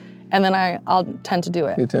 And then I'll tend to do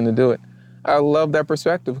it. You tend to do it. I love that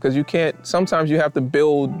perspective because sometimes you have to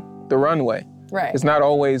build the runway. Right. It's not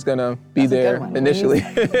always going to be there initially.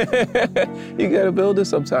 You got to build it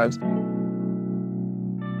sometimes.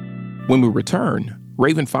 When we return,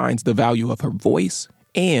 Raven finds the value of her voice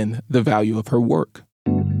and the value of her work.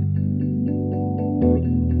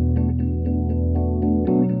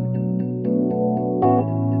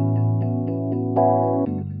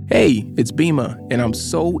 Hey, it's Bima, and I'm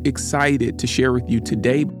so excited to share with you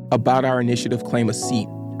today about our initiative Claim a Seat,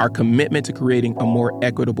 our commitment to creating a more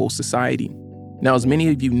equitable society. Now, as many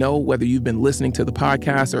of you know, whether you've been listening to the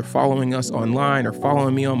podcast or following us online or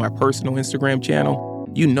following me on my personal Instagram channel,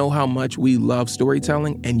 you know how much we love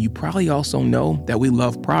storytelling, and you probably also know that we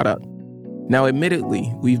love product. Now,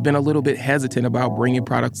 admittedly, we've been a little bit hesitant about bringing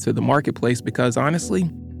products to the marketplace because, honestly,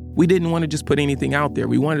 we didn't want to just put anything out there.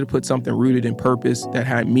 We wanted to put something rooted in purpose that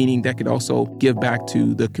had meaning that could also give back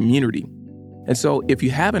to the community. And so if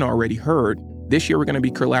you haven't already heard, this year we're going to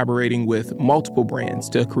be collaborating with multiple brands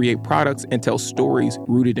to create products and tell stories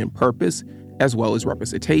rooted in purpose as well as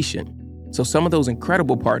representation. So some of those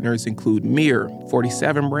incredible partners include Mirror,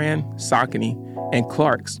 47 brand, Saucony, and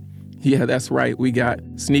Clark's. Yeah, that's right. We got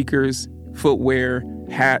sneakers, footwear,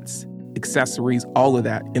 hats, accessories, all of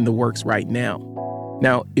that in the works right now.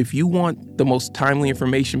 Now, if you want the most timely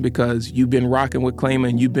information because you've been rocking with Claima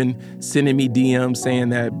and you've been sending me DMs saying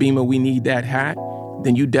that, Bima, we need that hat,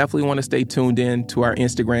 then you definitely want to stay tuned in to our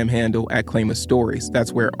Instagram handle at Claima Stories.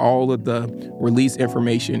 That's where all of the release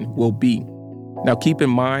information will be. Now, keep in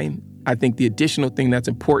mind, I think the additional thing that's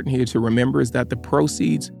important here to remember is that the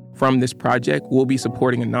proceeds from this project will be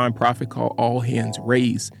supporting a nonprofit called All Hands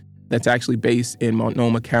Raise that's actually based in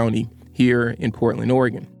Multnomah County here in Portland,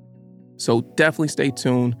 Oregon. So definitely stay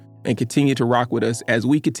tuned and continue to rock with us as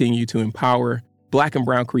we continue to empower Black and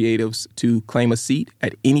Brown creatives to claim a seat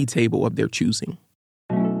at any table of their choosing.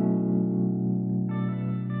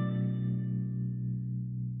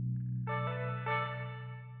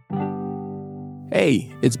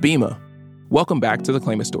 Hey, it's Bima. Welcome back to the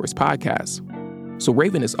Claim a Stories podcast. So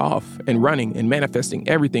Raven is off and running and manifesting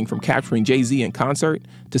everything from capturing Jay-Z in concert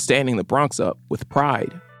to standing the Bronx up with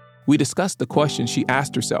pride. We discussed the questions she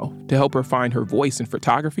asked herself to help her find her voice in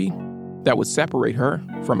photography that would separate her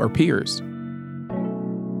from her peers.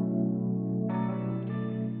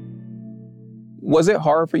 Was it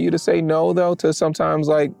hard for you to say no, though, to sometimes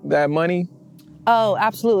like that money? Oh,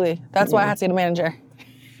 absolutely. That's why I had to get a manager.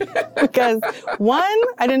 Because one,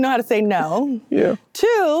 I didn't know how to say no. Yeah.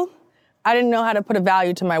 Two, I didn't know how to put a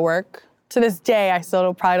value to my work. To this day, I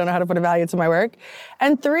still probably don't know how to put a value to my work.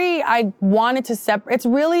 And three, I wanted to separate. It's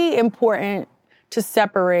really important to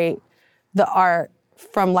separate the art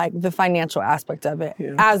from like the financial aspect of it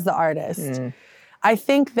as the artist. Mm. I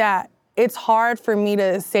think that it's hard for me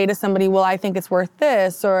to say to somebody, well, I think it's worth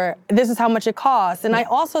this, or this is how much it costs. And I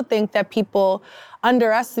also think that people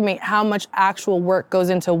underestimate how much actual work goes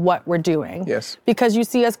into what we're doing. Yes. Because you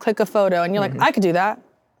see us click a photo and you're like, I could do that.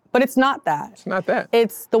 But it's not that. It's not that.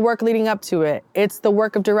 It's the work leading up to it. It's the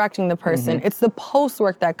work of directing the person. Mm-hmm. It's the post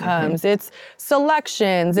work that comes. Mm-hmm. It's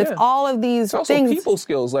selections. It's all of these things. It's also people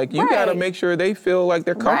skills. Like you got to make sure they feel like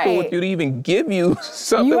they're comfortable with you to even give you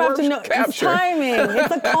something. You have to know it's timing.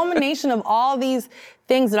 It's a culmination of all these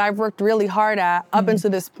things that I've worked really hard at up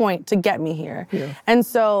until this point to get me here. Yeah. And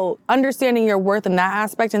so understanding your worth in that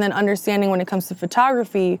aspect, and then understanding when it comes to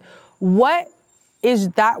photography, what is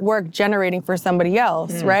that work generating for somebody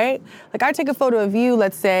else, right? Like I take a photo of you,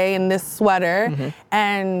 let's say, in this sweater,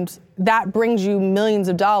 and that brings you millions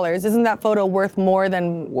of dollars. Isn't that photo worth more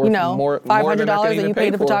than, $500 that you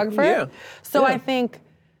paid the photographer? Yeah. So I think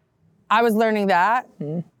I was learning that.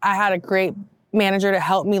 I had a great manager to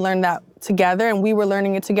help me learn that together, and we were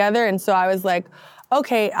learning it together. And so I was like,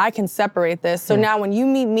 okay, I can separate this. So now when you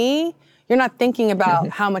meet me, you're not thinking about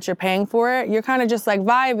how much you're paying for it. You're kind of just like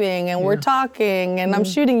vibing and we're talking and I'm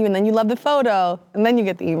shooting you and then you love the photo and then you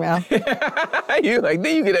get the email. Then you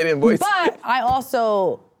get that invoice. But I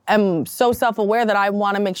also am so self-aware that I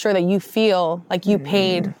want to make sure that you feel like you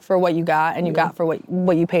paid for what you got and you got for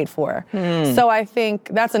what you paid for. So I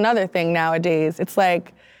think that's another thing nowadays. It's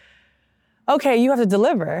like, okay, you have to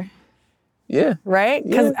deliver. Yeah. Right?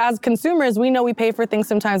 Because as consumers, we know we pay for things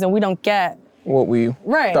sometimes and we don't get what we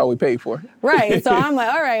thought we paid for. Right. So I'm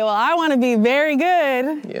like, all right, well, I want to be very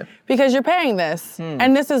good because you're paying this.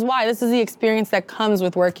 And this is why. This is the experience that comes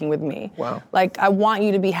with working with me. Wow. Like, I want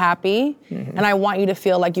you to be happy and I want you to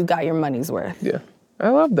feel like you got your money's worth. Yeah. I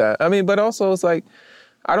love that. I mean, but also it's like,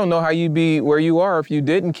 I don't know how you'd be where you are if you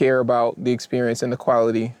didn't care about the experience and the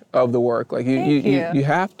quality of the work. Like, you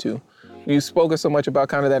have to. You've spoken so much about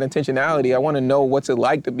kind of that intentionality. I want to know what's it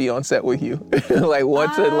like to be on set with you. Like,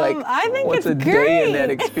 what's a day in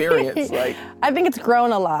that experience like? I think it's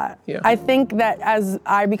grown a lot. Yeah. I think that as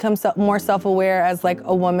I become more self-aware as like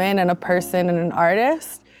a woman and a person and an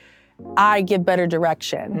artist, I give better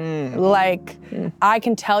direction. I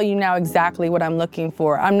can tell you now exactly what I'm looking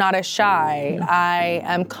for. I'm not as shy. I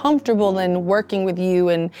am comfortable in working with you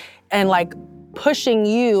and like pushing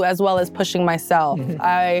you as well as pushing myself.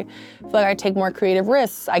 I feel like I take more creative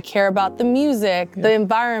risks. I care about the music, the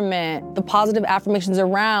environment, the positive affirmations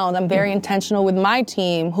around. I'm very intentional with my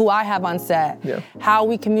team, who I have on set, how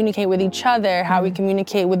we communicate with each other, how we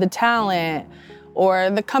communicate with the talent or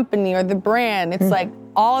the company or the brand. It's like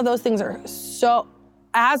all of those things are so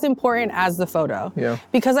as important as the photo.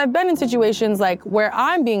 Because I've been in situations like where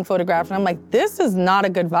I'm being photographed and I'm like, this is not a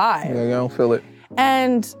good vibe. Yeah, I don't feel it.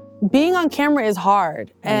 And being on camera is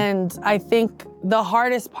hard. And I think the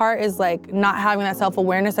hardest part is like not having that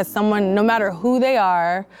self-awareness that someone, no matter who they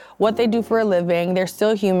are, what they do for a living, they're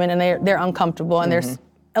still human and they're uncomfortable and they're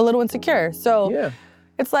a little insecure. So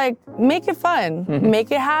it's like, make it fun,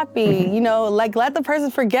 make it happy, you know, like let the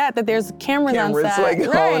person forget that there's cameras on set.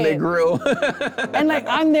 Like all in their grill. And like,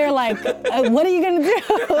 I'm there like, what are you gonna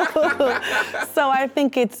do? So I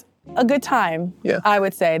think it's a good time, I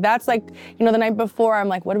would say. That's like, you know, the night before, I'm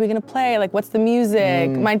like, what are we gonna play? Like, what's the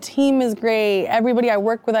music? My team is great. Everybody I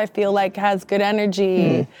work with, I feel like, has good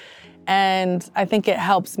energy. And I think it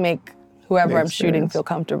helps make whoever I'm shooting feel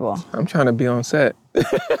comfortable. I'm trying to be on set.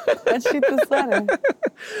 Let's shoot this sweater.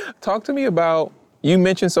 Talk to me about, you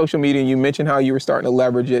mentioned social media and you mentioned how you were starting to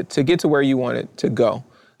leverage it to get to where you wanted to go.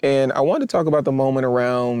 And I wanted to talk about the moment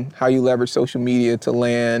around how you leverage social media to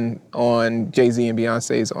land on Jay-Z and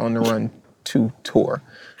Beyonce's On the Run 2 tour.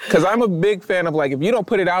 Because I'm a big fan of like, if you don't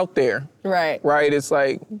put it out there, right, it's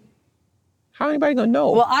like, how anybody gonna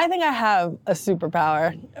know? Well, I think I have a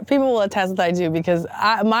superpower. People will attest that I do because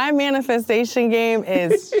my manifestation game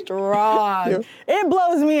is strong. It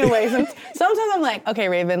blows me away. Sometimes I'm like, okay,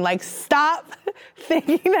 Raven, like stop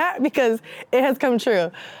thinking that because it has come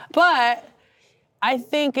true. But I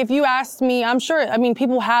think if you asked me, I'm sure, I mean,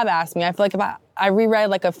 people have asked me. I feel like if I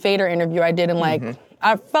reread like a Fader interview I did in like,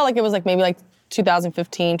 I felt like it was like maybe like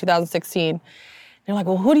 2015, 2016. They're like,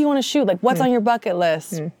 well, who do you want to shoot? Like, what's on your bucket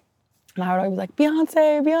list? And I would always be like,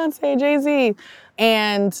 Beyonce, Jay-Z.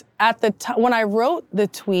 And at the time, when I wrote the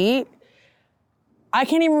tweet, I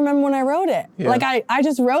can't even remember when I wrote it. Like, I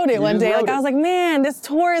just wrote it one day. Like, I was like, man, this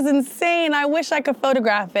tour is insane. I wish I could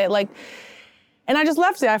photograph it. Like, and I just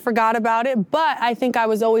left it. I forgot about it. But I think I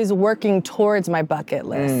was always working towards my bucket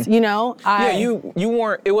list, you know? You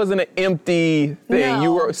weren't, it wasn't an empty thing. No.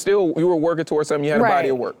 You were working towards something. You had a body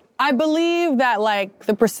of work. I believe that like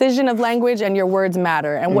the precision of language and your words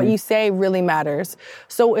matter and what you say really matters.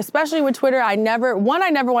 So especially with Twitter, I never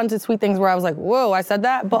wanted to tweet things where I was like, whoa, I said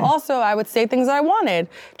that. But also I would say things that I wanted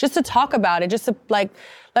just to talk about it, just to like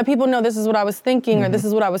let people know this is what I was thinking or this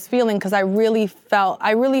is what I was feeling. Cause I really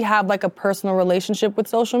have like a personal relationship with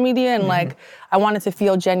social media and like I wanted to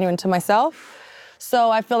feel genuine to myself.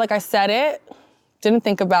 So I feel like I said it, didn't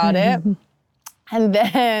think about it. And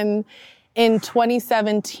then in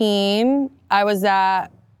 2017, I was at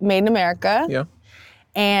Made in America.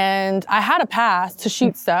 And I had a pass to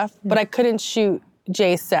shoot stuff, but I couldn't shoot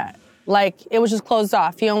Jay's set. Like, it was just closed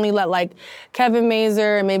off. He only let, like, Kevin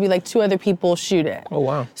Mazur and maybe, like, 2 other people shoot it. Oh,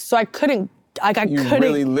 wow. So I couldn't, You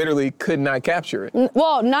really, literally could not capture it.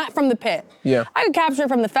 Well, not from the pit. I could capture it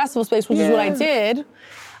from the festival space, which is what I did.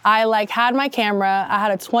 I, like, had my camera. I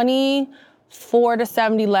had a 24 to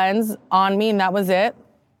 70 lens on me, and that was it.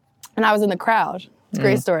 And I was in the crowd. It's a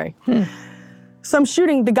great story. So I'm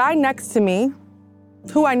shooting. The guy next to me,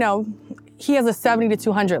 who I know, he has a 70 to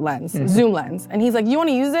 200 lens, zoom lens. And he's like, you want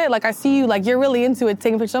to use it? Like, I see you, like, you're really into it,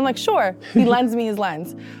 taking pictures. I'm like, sure. He lends me his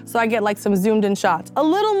lens. So I get, like, some zoomed in shots. A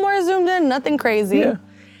little more zoomed in, nothing crazy.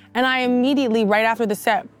 And I immediately, right after the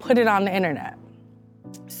set, put it on the internet.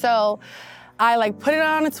 So I like put it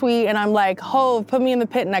on a tweet and I'm like, Hov, put me in the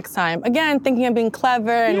pit next time. Again, thinking of being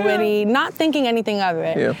clever and witty, not thinking anything of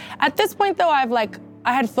it. At this point though, I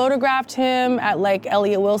had photographed him at like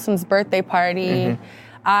Elliott Wilson's birthday party.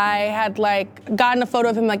 I had like gotten a photo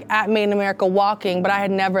of him like at Made in America walking, but I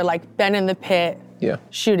had never like been in the pit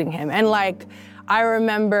shooting him. And like, I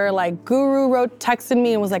remember like Guru texted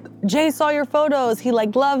me and was like, Jay saw your photos. He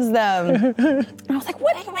like loves them. And I was like,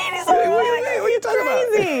 what do you mean? What are you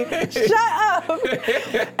talking about? Shut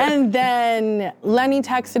up. And then Lenny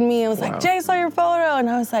texted me and was like, Jay saw your photo. And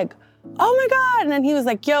I was like, oh my God. And then he was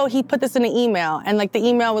like, yo, he put this in an email. And like the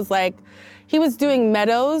email was like, he was doing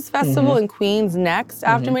Meadows Festival in Queens next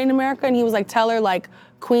after Made in America. And he was like, tell her like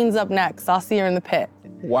Queens up next. I'll see her in the pit.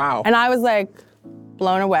 Wow. And I was like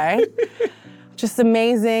blown away. Just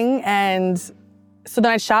amazing. And so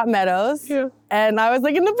then I shot Meadows. And I was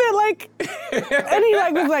like in the pit, like, and he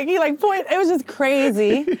like was like, it was just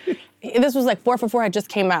crazy. This was like 4 for 4 had just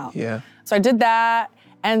came out. So I did that.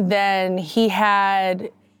 And then he had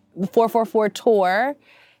the 444 tour.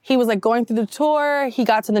 he was like going through the tour. He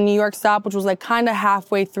got to the New York stop, which was like kind of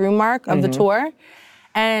halfway through mark of the tour.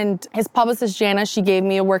 And his publicist, Jana, she gave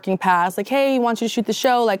me a working pass. Like, hey, he wants you to shoot the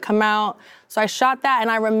show. Like, come out. So I shot that.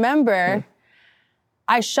 And I remember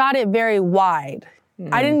I shot it very wide.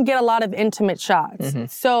 I didn't get a lot of intimate shots.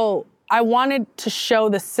 So I wanted to show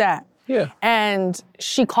the set. Yeah. And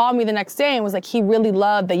she called me the next day and was like, he really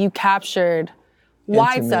loved that you captured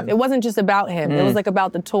wide stuff. It wasn't just about him. It was like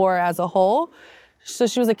about the tour as a whole. So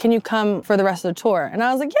she was like, can you come for the rest of the tour? And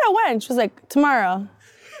I was like, yeah, when? She was like, tomorrow.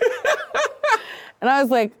 And I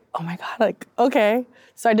was like, oh my God, like, okay.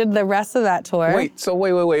 So I did the rest of that tour. Wait.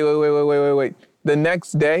 The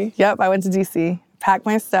next day? Yep, I went to DC, packed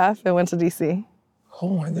my stuff and went to DC.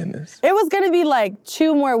 Oh my goodness. It was gonna be like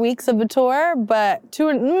 2 more weeks of the tour, but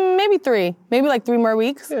maybe 3 more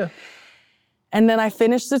weeks. Yeah. And then I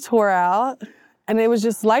finished the tour out and it was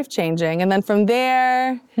just life-changing. And then from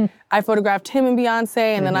there, I photographed him and Beyonce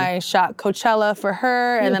and then I shot Coachella for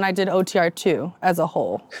her and then I did OTR 2 as a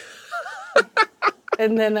whole.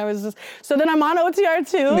 And then so then I'm on OTR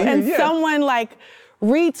 2 and someone like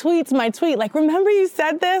retweets my tweet, like, remember you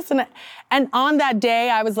said this? And on that day,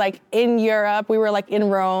 I was like in Europe, we were like in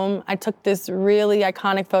Rome. I took this really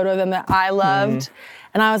iconic photo of them that I loved.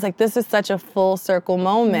 And I was like, this is such a full circle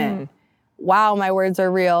moment. Wow, my words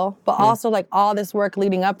are real. But also like all this work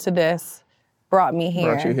leading up to this brought me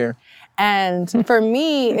here. Brought you here. And for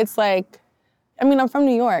me, it's like, I mean, I'm from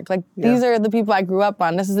New York. Like, these are the people I grew up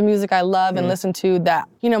on. This is the music I love and listen to that,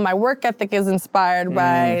 you know, my work ethic is inspired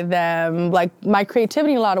by them, like my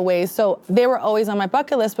creativity in a lot of ways. So they were always on my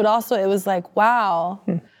bucket list, but also it was like, wow,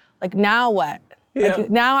 like now what? Yeah. Like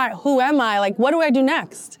now who am I? Like, what do I do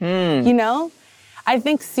next? You know? I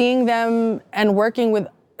think seeing them and working with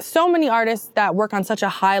so many artists that work on such a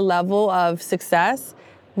high level of success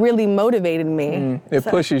really motivated me. It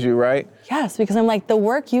pushes you, right? Yes, because I'm like, the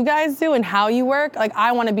work you guys do and how you work, like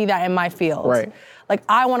I want to be that in my field. Right. Like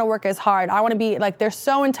I want to work as hard. I want to be, like they're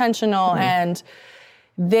so intentional and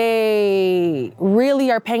they really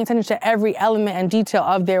are paying attention to every element and detail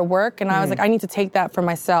of their work. And I was like, I need to take that for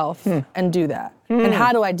myself and do that. And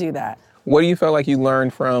how do I do that? What do you feel like you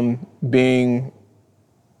learned from being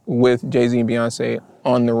with Jay-Z and Beyonce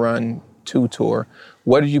on the Run 2 tour?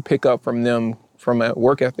 What did you pick up from them from a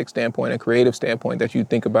work ethic standpoint, a creative standpoint that you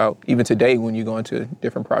think about even today when you go into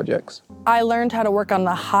different projects? I learned how to work on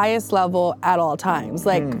the highest level at all times.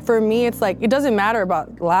 Like for me, it's like, it doesn't matter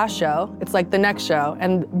about the last show. It's like the next show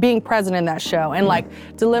and being present in that show and like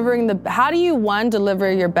delivering how do you, one,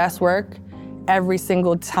 deliver your best work every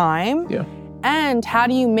single time? Yeah. And how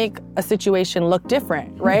do you make a situation look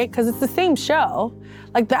different, right? Because it's the same show.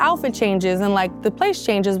 Like the outfit changes and like the place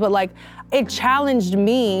changes, but like it challenged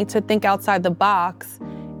me to think outside the box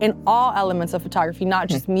in all elements of photography, not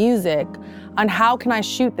just music, on how can I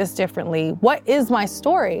shoot this differently? What is my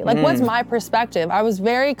story? Like what's my perspective? I was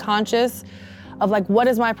very conscious of like, what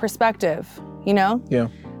is my perspective, you know? Yeah.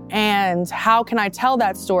 And how can I tell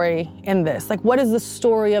that story in this? Like, what is the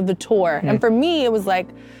story of the tour? And for me, it was like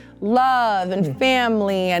love and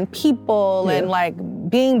family and people and like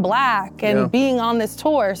being Black and being on this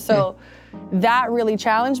tour. So that really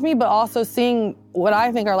challenged me, but also seeing what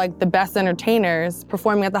I think are like the best entertainers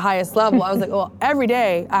performing at the highest level. I was like, well, every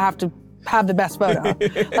day I have to have the best photo.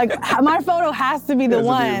 Like my photo has to be the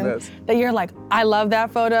one that you're like, I love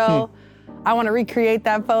that photo. I want to recreate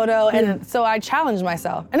that photo. And so I challenged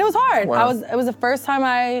myself. And it was hard. Wow. It was the first time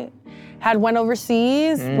I had went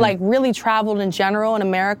overseas, like really traveled in general in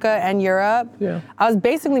America and Europe. Yeah. I was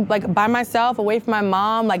basically like by myself, away from my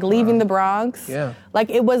mom, like leaving the Bronx. Yeah.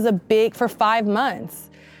 Like it was for 5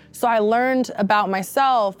 months. So I learned about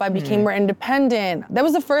myself. I became more independent. That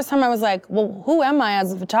was the first time I was like, well, who am I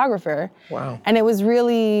as a photographer? Wow. And it was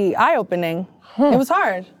really eye-opening. It was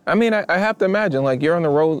hard. I mean, I have to imagine, like you're on the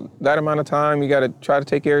road that amount of time, you got to try to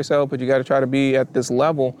take care of yourself, but you got to try to be at this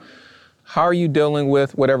level. How are you dealing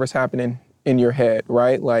with whatever's happening in your head,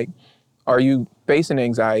 right? Like, are you facing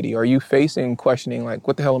anxiety? Are you facing questioning, like,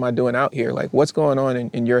 what the hell am I doing out here? Like, what's going on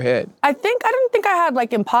in your head? I don't think I had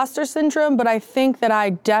like imposter syndrome, but I think that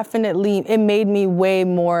it made me way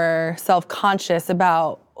more self-conscious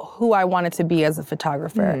about who I wanted to be as a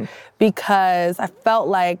photographer because I felt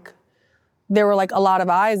like there were like a lot of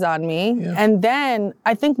eyes on me. Yeah. And then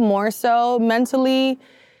I think more so mentally,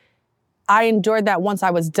 I enjoyed that once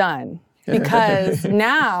I was done. Because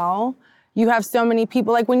now you have so many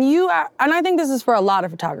people, like when you are, and I think this is for a lot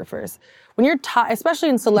of photographers, when you're tied, especially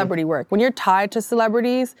in celebrity work, when you're tied to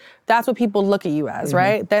celebrities, that's what people look at you as,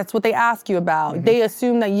 right? That's what they ask you about. They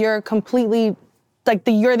assume that you're completely like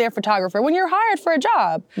you're their photographer when you're hired for a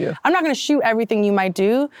job. Yeah. I'm not going to shoot everything you might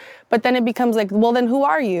do, but then it becomes like, well, then who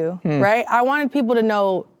are you, right? I wanted people to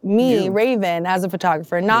know me, Raven, as a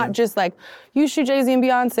photographer, not just like, you shoot Jay-Z and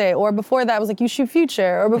Beyonce, or before that it was like, you shoot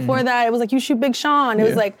Future, or before that it was like, you shoot Big Sean. It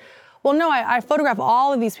was like, well, no, I photograph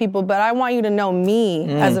all of these people, but I want you to know me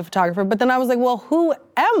as a photographer. But then I was like, well, who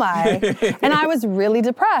am I? And I was really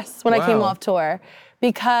depressed when I came off tour,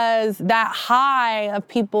 because that high of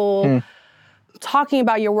people talking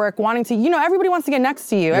about your work, wanting to, everybody wants to get next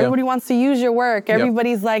to you. Everybody wants to use your work.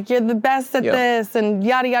 Everybody's like, you're the best at this, and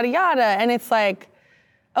yada, yada, yada. And it's like,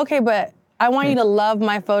 okay, but I want you to love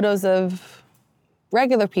my photos of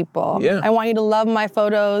regular people. I want you to love my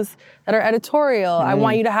photos that are editorial. I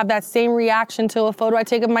want you to have that same reaction to a photo I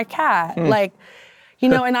take of my cat. Like,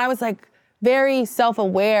 and I was like very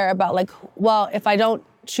self-aware about like, well, if I don't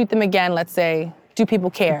shoot them again, let's say, do people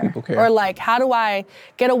care? Or like, how do I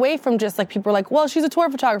get away from just like, people are like, well, she's a tour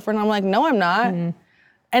photographer. And I'm like, no, I'm not.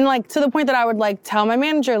 And like, to the point that I would like tell my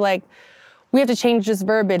manager, like, we have to change this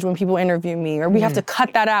verbiage when people interview me, or we have to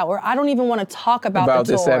cut that out, or I don't even want to talk about the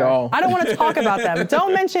tour. This at all. I don't want to talk about them.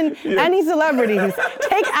 Don't mention any celebrities.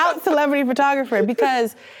 Take out celebrity photographer,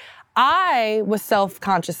 because I was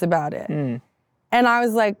self-conscious about it. And I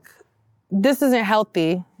was like, this isn't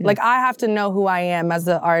healthy. Like, I have to know who I am as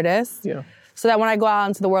an artist. So that when I go out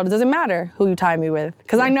into the world, it doesn't matter who you tie me with,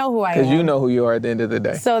 because I know who I am. Because you know who you are at the end of the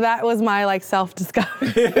day. So that was my like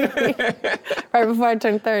self-discovery right before I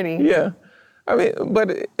turned 30. Yeah. I mean,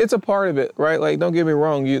 but it's a part of it, right? Like, don't get me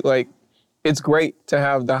wrong. You like, it's great to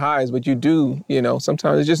have the highs, but you do,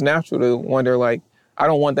 sometimes it's just natural to wonder, like, I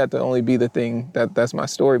don't want that to only be the thing that's my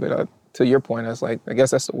story. But to your point, I was like, I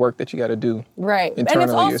guess that's the work that you got to do. Right. Internally and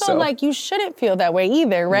it's also yourself. like, you shouldn't feel that way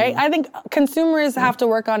either, right? I think consumers have to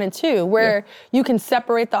work on it too, where you can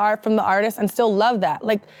separate the art from the artist and still love that.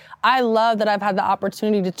 Like, I love that I've had the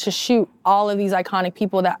opportunity to shoot all of these iconic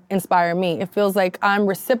people that inspire me. It feels like I'm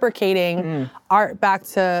reciprocating art back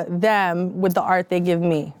to them with the art they give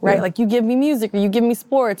me, right? Like, you give me music, or you give me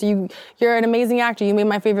sports, you're an amazing actor, you made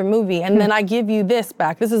my favorite movie, and then I give you this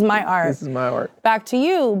back. This is my art. This is my art. Back to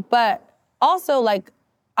you. But also, like,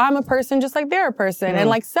 I'm a person just like they're a person, and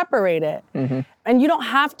like, separate it. And you don't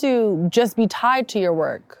have to just be tied to your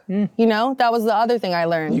work. That was the other thing I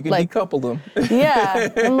learned. You can like, decouple them.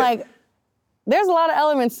 I'm like, there's a lot of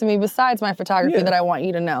elements to me besides my photography that I want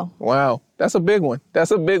you to know. Wow. That's a big one. That's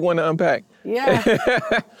a big one to unpack.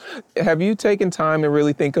 Yeah. Have you taken time to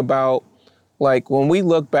really think about, like, when we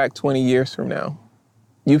look back 20 years from now,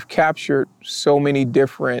 you've captured so many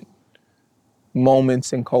different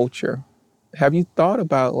moments in culture. Have you thought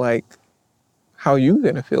about, like, how you're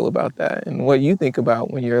going to feel about that, and what you think about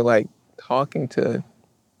when you're, like, talking to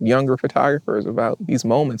younger photographers about these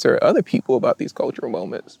moments, or other people about these cultural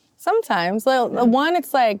moments? Sometimes. One,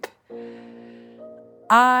 it's like,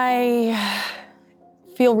 I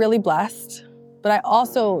feel really blessed, but I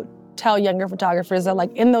also tell younger photographers that,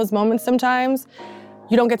 like, in those moments sometimes,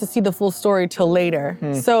 you don't get to see the full story till later.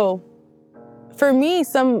 So for me,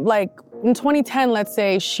 in 2010, let's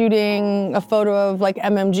say, shooting a photo of like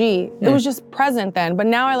MMG, it was just present then. But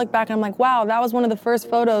now I look back and I'm like, wow, that was one of the first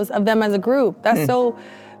photos of them as a group. That's so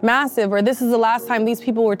massive. Or this is the last time these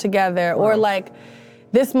people were together. Or like,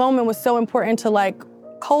 this moment was so important to like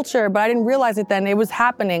culture, but I didn't realize it then. It was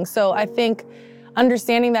happening. So I think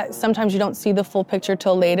understanding that sometimes you don't see the full picture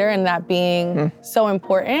till later, and that being so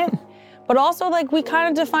important. But also, like, we kind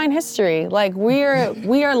of define history. Like, we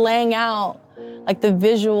are laying out like the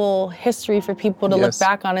visual history for people to look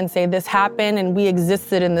back on and say, this happened and we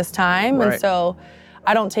existed in this time. And so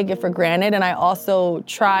I don't take it for granted. And I also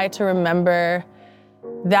try to remember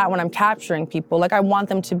that when I'm capturing people. Like, I want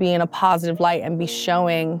them to be in a positive light and be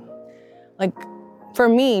showing, like, for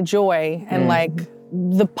me, joy and like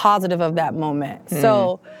the positive of that moment.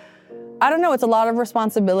 So I don't know, it's a lot of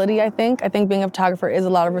responsibility, I think. I think being a photographer is a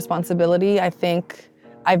lot of responsibility. I think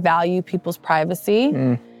I value people's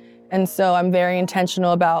privacy. And so I'm very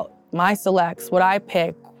intentional about my selects, what I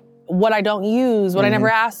pick, what I don't use, what I never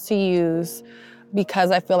asked to use, because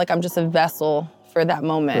I feel like I'm just a vessel for that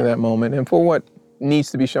moment. For that moment, and for what needs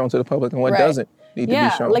to be shown to the public and what doesn't need to be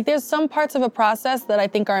shown. Yeah, like, there's some parts of a process that I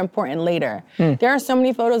think are important later. There are so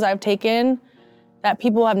many photos I've taken that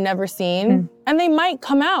people have never seen, and they might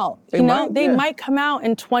come out, They might come out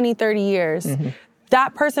in 20, 30 years.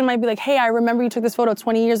 That person might be like, hey, I remember you took this photo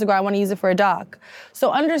 20 years ago, I want to use it for a doc. So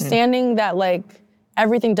understanding that, like,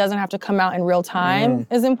 everything doesn't have to come out in real time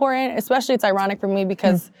is important. Especially, it's ironic for me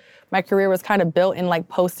because my career was kind of built in, like,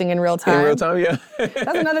 posting in real time. In real time, yeah.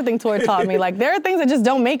 That's another thing Tor taught me. Like, there are things that just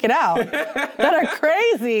don't make it out that are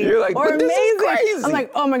crazy. You're like, or but amazing. this is crazy. I'm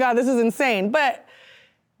like, oh my God, this is insane. But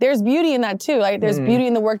there's beauty in that too. Like there's beauty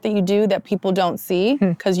in the work that you do that people don't see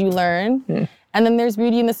because you learn. And then there's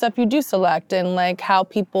beauty in the stuff you do select and like how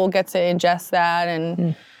people get to ingest that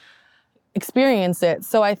and experience it.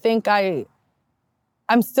 So I think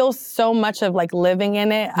I'm still so much of like living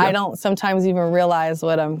in it. I don't sometimes even realize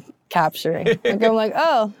what I'm capturing. Like I'm like,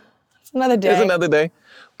 oh, it's another day. It's another day.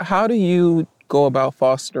 How do you go about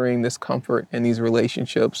fostering this comfort in these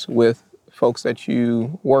relationships with folks that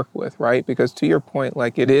you work with, right? Because to your point,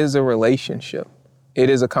 like it is a relationship. It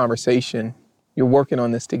is a conversation. You're working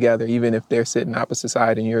on this together, even if they're sitting opposite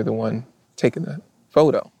side and you're the one taking the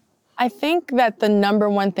photo. I think that the number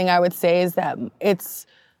one thing I would say is that it's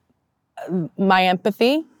my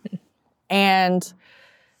empathy and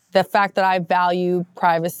the fact that I value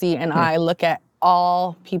privacy and I look at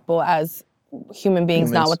all people as human beings,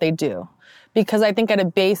 not what they do. Because I think at a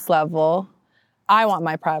base level, I want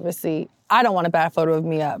my privacy. I don't want a bad photo of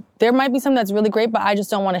me up. There might be something that's really great, but I just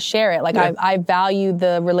don't want to share it. Like I value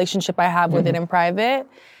the relationship I have with it in private.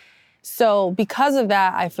 So because of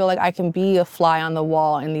that, I feel like I can be a fly on the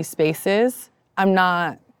wall in these spaces. I'm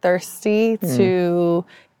not thirsty to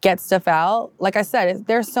get stuff out. Like I said,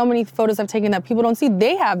 there's so many photos I've taken that people don't see.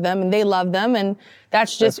 They have them and they love them and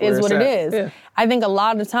that's is what it is. Yeah. I think a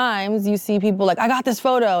lot of times you see people like, I got this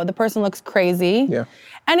photo. The person looks crazy. Yeah.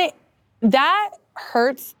 And that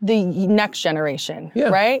hurts the next generation,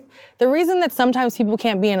 right? The reason that sometimes people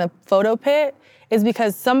can't be in a photo pit is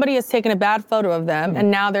because somebody has taken a bad photo of them and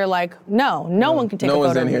now they're like, no one can take a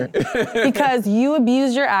photo of me. Because you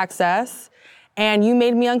abused your access and you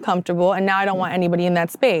made me uncomfortable and now I don't want anybody in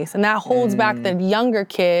that space. And that holds back the younger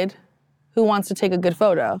kid who wants to take a good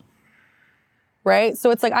photo, right?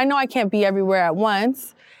 So it's like, I know I can't be everywhere at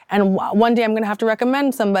once and one day I'm gonna have to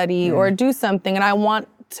recommend somebody or do something and I want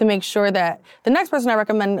to make sure that the next person I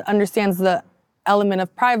recommend understands the element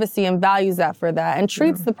of privacy and values that for that and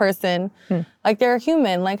treats the person like they're a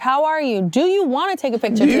human. Like, how are you? Do you want to take a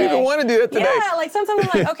picture today? Do you even want to do it today? Yeah, like sometimes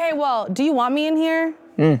I'm like, okay, well, do you want me in here?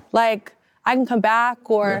 Like, I can come back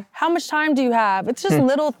or how much time do you have? It's just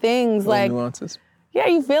little things little like nuances. Yeah,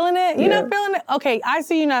 you feeling it? You're not feeling it? Okay, I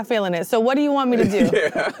see you not feeling it. So what do you want me to do?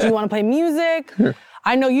 Do you want to play music?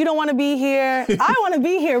 I know you don't want to be here. I want to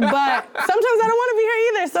be here, but sometimes I don't want to be here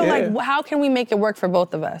either. So like, how can we make it work for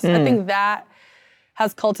both of us? I think that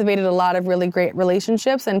has cultivated a lot of really great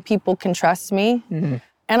relationships and people can trust me and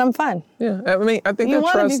I'm fun. Yeah, I mean, I think the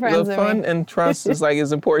fun and trust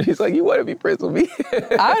is important. He's like, you want to be friends with me?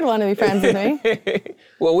 I would want to be friends with me.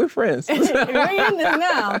 Well, we're friends. We're in this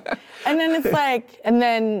now. And then it's like, and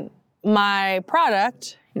then my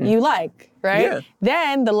product you like, right? Yeah.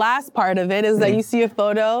 Then the last part of it is that you see a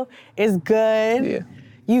photo is good,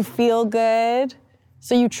 you feel good,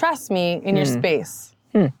 so you trust me in your space.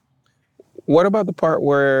 What about the part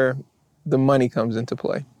where the money comes into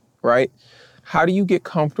play, right? How do you get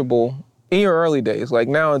comfortable in your early days? Like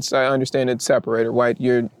now I understand it's separated, right?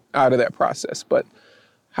 You're out of that process, but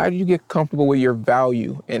how do you get comfortable with your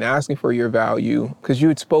value and asking for your value? Because you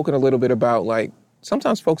had spoken a little bit about like,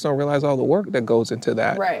 sometimes folks don't realize all the work that goes into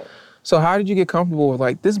that. Right. So how did you get comfortable with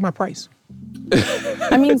like, this is my price?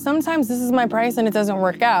 I mean, sometimes this is my price and it doesn't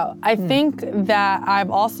work out. I think that I've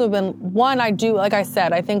also been, like I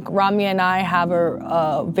said, I think Ramya and I have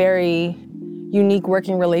a very unique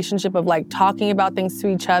working relationship of like talking about things to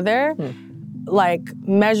each other, like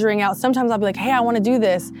measuring out. Sometimes I'll be like, hey, I want to do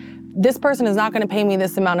this. This person is not going to pay me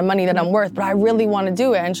this amount of money that I'm worth, but I really want to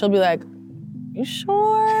do it. And she'll be like, you sure?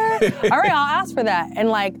 All right, I'll ask for that. And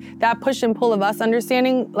like that push and pull of us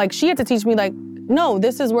understanding, like she had to teach me like, no,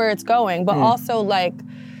 this is where it's going. But also like,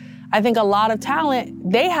 I think a lot of talent,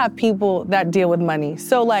 they have people that deal with money.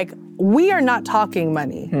 So like, we are not talking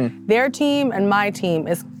money. Their team and my team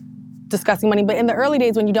is discussing money. But in the early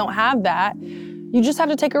days when you don't have that, you just have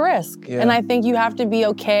to take a risk. Yeah. And I think you have to be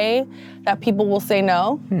okay that people will say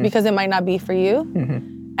no because it might not be for you.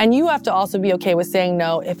 And you have to also be okay with saying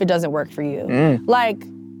no if it doesn't work for you. Like,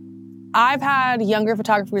 I've had younger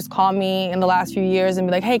photographers call me in the last few years and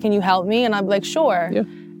be like, hey, can you help me? And I'm like, sure. Yeah.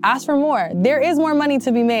 Ask for more. There is more money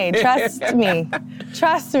to be made. Trust me.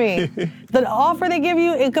 Trust me. The offer they give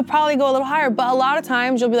you, it could probably go a little higher. But a lot of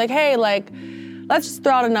times you'll be like, hey, like, let's just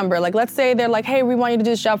throw out a number. Like, let's say they're like, hey, we want you to do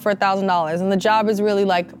this job for $1,000. And the job is really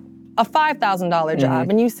like a $5,000 job.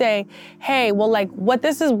 And you say, hey, well, like, what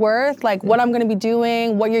this is worth, like, what I'm going to be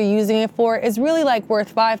doing, what you're using it for, is really, like,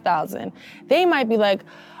 worth $5,000. They might be like,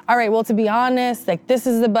 all right, well, to be honest, like, this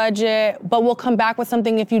is the budget, but we'll come back with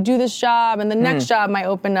something if you do this job, and the next job might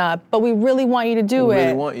open up, but we really want you to do it. We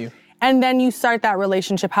really want you. And then you start that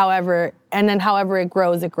relationship however it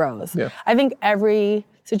grows, it grows. Yeah. I think every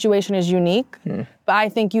situation is unique, but I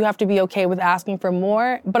think you have to be okay with asking for more.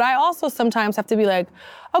 But I also sometimes have to be like,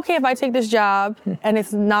 okay, if I take this job and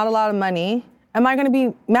it's not a lot of money, am I gonna be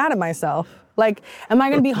mad at myself? Like, am I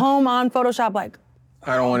gonna be home on Photoshop like,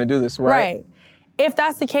 I don't want to do this, right? Right. If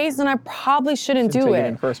that's the case, then I probably shouldn't do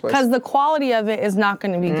it. Because the quality of it is not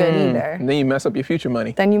gonna be good either. And then you mess up your future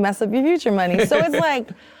money. So it's like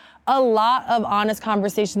a lot of honest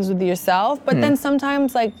conversations with yourself, but then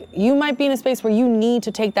sometimes like you might be in a space where you need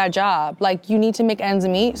to take that job. Like you need to make ends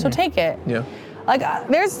meet, so take it. Yeah. Like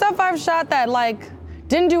there's stuff I've shot that like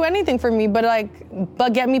didn't do anything for me, but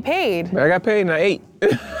get me paid. I got paid and I ate.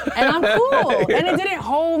 And I'm cool. And it didn't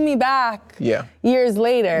hold me back years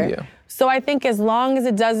later. Yeah. So I think as long as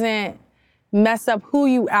it doesn't mess up who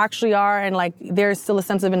you actually are and like there's still a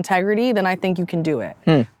sense of integrity, then I think you can do it.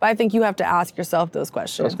 But I think you have to ask yourself those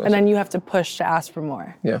questions. And then you have to push to ask for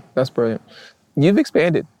more. Yeah, that's brilliant. You've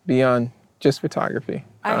expanded beyond just photography.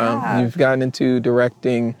 I have. You've gotten into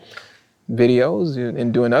directing videos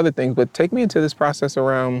and doing other things, but take me into this process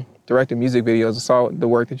around directing music videos. I saw the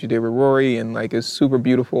work that you did with Rory and like it's super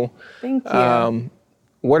beautiful. Thank you.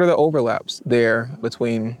 What are the overlaps there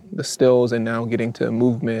between the stills and now getting to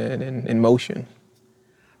movement and motion?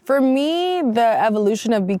 For me, the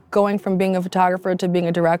evolution of going from being a photographer to being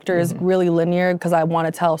a director is really linear because I want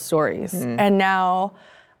to tell stories. And now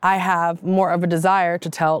I have more of a desire to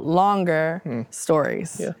tell longer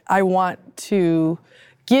stories. Yeah. I want to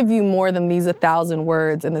give you more than these 1,000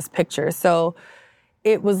 words in this picture. So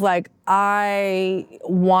it was like, I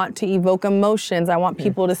want to evoke emotions. I want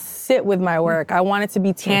people to sit with my work. I want it to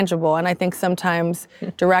be tangible. And I think sometimes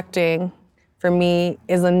directing, for me,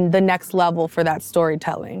 is the next level for that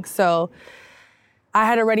storytelling. So I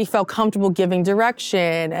had already felt comfortable giving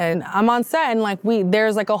direction. And I'm on set, and like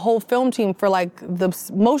there's like a whole film team for like the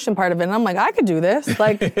motion part of it. And I'm like, I could do this.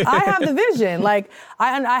 Like, I have the vision. Like,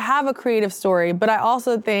 I have a creative story. But I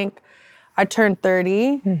also think I turned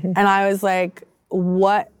 30, and I was like,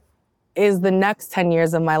 what is the next 10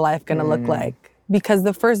 years of my life gonna look like? Because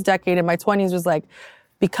the first decade in my 20s was like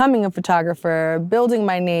becoming a photographer, building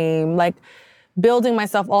my name, like building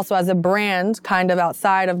myself also as a brand kind of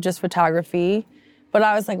outside of just photography. But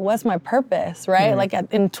I was like, what's my purpose, right? Like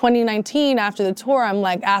in 2019, after the tour, I'm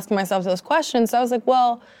like asking myself those questions. So I was like,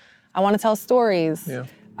 well, I wanna tell stories. Yeah.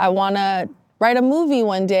 I wanna write a movie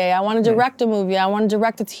one day. I wanna direct a movie. I wanna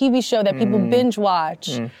direct a TV show that people binge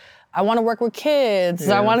watch. I want to work with kids.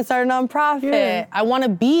 I want to start a nonprofit. I want to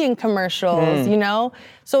be in commercials, you know?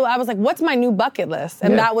 So I was like, what's my new bucket list?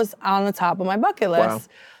 And that was on the top of my bucket list. Wow.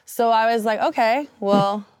 So I was like, okay,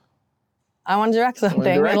 well, I want to direct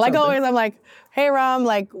something. And like always, I'm like, hey, Ram,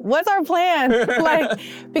 like, what's our plan? Like,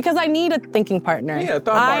 because I need a thinking partner. Yeah,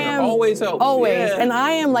 thought partner always helps. Always. Yeah. And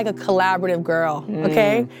I am like a collaborative girl,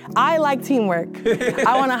 okay? I like teamwork.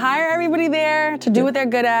 I want to hire everybody there to do what they're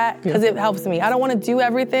good at because it helps me. I don't want to do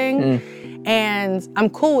everything, and I'm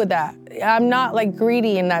cool with that. I'm not like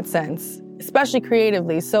greedy in that sense, especially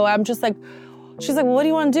creatively. So I'm just like, she's like, well, what do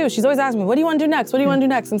you want to do? She's always asking me, what do you want to do next? What do you want to do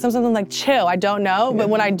next? And sometimes I'm like, chill, I don't know. But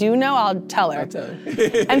when I do know, I'll tell her.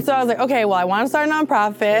 And so I was like, okay, well, I want to start a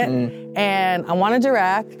nonprofit, and I want to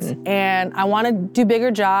direct, and I want to do bigger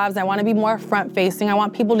jobs. I want to be more front-facing. I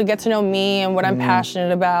want people to get to know me and what I'm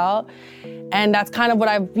passionate about. And that's kind of what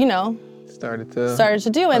I've, started to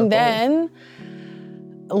do. And then,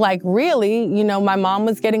 like, really, my mom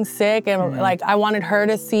was getting sick, and like, I wanted her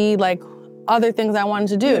to see, like, other things I wanted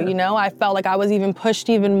to do, I felt like I was even pushed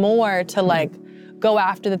even more to like go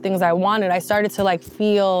after the things I wanted. I started to like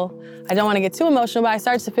feel, I don't want to get too emotional, but I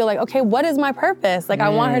started to feel like, okay, what is my purpose? Like I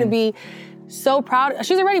want her to be so proud.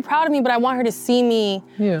 She's already proud of me, but I want her to see me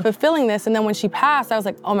fulfilling this. And then when she passed, I was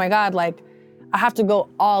like, oh my God, like I have to go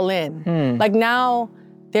all in. Like now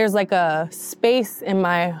there's like a space in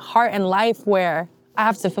my heart and life where I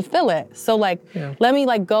have to fulfill it. So like, let me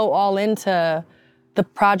like go all into the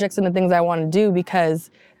projects and the things I want to do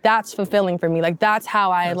because that's fulfilling for me. Like that's how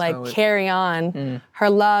I carry on her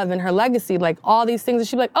love and her legacy. Like all these things, and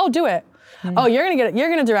she'd be like, "Oh, do it. Oh, you're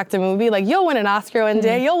gonna direct a movie. Like you'll win an Oscar one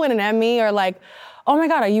day. You'll win an Emmy." Or like, "Oh my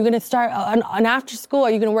God, are you gonna start an after school? Are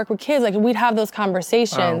you gonna work with kids?" Like we'd have those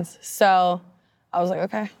conversations. Wow. So I was like,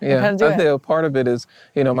 okay, yeah. I think a part of it is,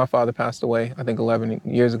 my father passed away, I think 11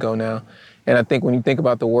 years ago now. And I think when you think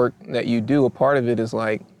about the work that you do, a part of it is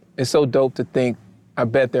like, it's so dope to think, I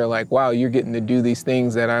bet they're like, wow, you're getting to do these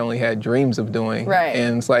things that I only had dreams of doing. Right.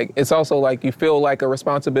 And it's like, it's also like you feel like a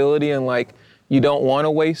responsibility and like you don't want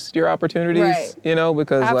to waste your opportunities,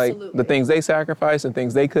 because Absolutely. like the things they sacrificed and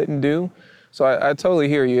things they couldn't do. So I totally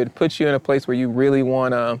hear you. It puts you in a place where you really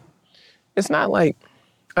want to, it's not like,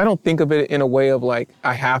 I don't think of it in a way of like,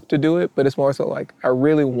 I have to do it, but it's more so like, I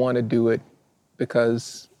really want to do it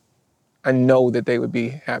because I know that they would be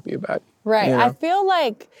happy about it. Right. You know? I feel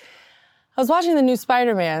like I was watching the new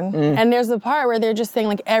Spider-Man, and there's a part where they're just saying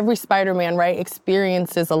like every Spider-Man, right,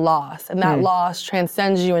 experiences a loss, and that loss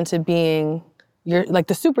transcends you into being like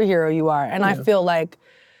the superhero you are. And I feel like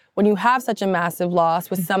when you have such a massive loss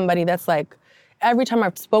with somebody that's like, every time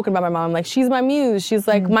I've spoken about my mom, like, she's my muse, she's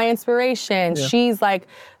like my inspiration, she's like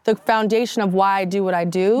the foundation of why I do what I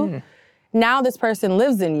do. Now this person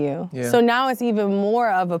lives in you. Yeah. So now it's even more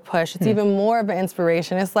of a push. It's even more of an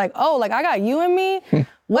inspiration. It's like, oh, like I got you in me.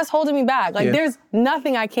 What's holding me back? Like there's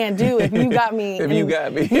nothing I can't do if you got me. If you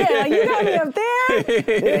got me. Yeah, like you got me up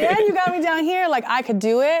there. And you got me down here. Like I could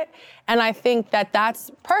do it. And I think that that's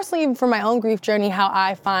personally, even for my own grief journey, how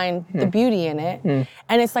I find the beauty in it.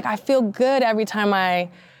 And it's like I feel good every time I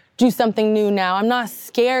do something new now. I'm not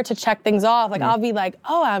scared to check things off. Like I'll be like,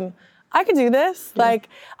 oh, I could do this. Like,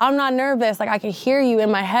 I'm not nervous. Like, I can hear you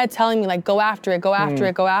in my head telling me, like, go after it, go after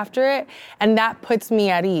it, go after it. And that puts me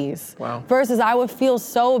at ease. Wow. Versus I would feel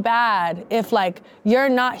so bad if, like, you're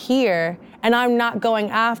not here and I'm not going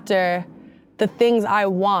after the things I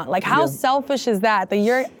want. Like, how selfish is that?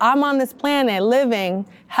 That I'm on this planet living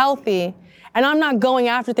healthy and I'm not going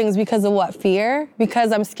after things because of what? Fear?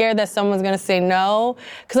 Because I'm scared that someone's gonna say no?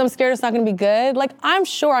 Because I'm scared it's not gonna be good? Like, I'm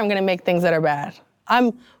sure I'm gonna make things that are bad.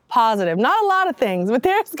 I'm positive. Not a lot of things, but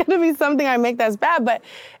there's gonna be something I make that's bad, but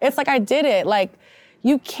it's like I did it. Like,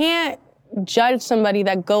 you can't judge somebody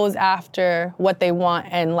that goes after what they want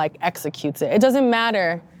and like executes it. It doesn't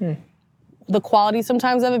matter the quality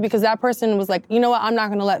sometimes of it because that person was like, you know what, I'm not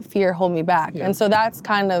gonna let fear hold me back. And so that's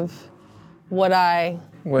kind of what I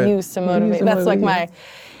use to motivate. That's like my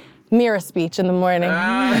mirror speech in the morning.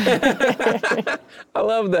 I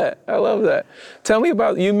love that. I love that. Tell me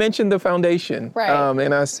about, you mentioned the foundation. Right.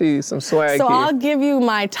 And I see some swag so here. I'll give you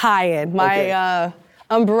my tie-in, my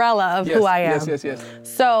umbrella of who I am. Yes.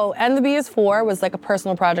 So And the B is 4 was like a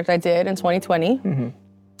personal project I did in 2020.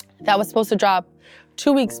 That was supposed to drop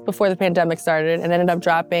 2 weeks before the pandemic started and ended up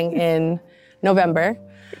dropping in November.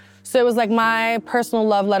 So it was like my personal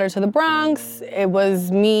love letter to the Bronx. It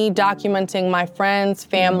was me documenting my friends,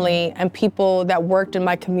 family, and people that worked in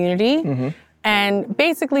my community. And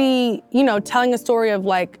basically, you know, telling a story of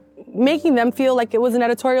like making them feel like it was an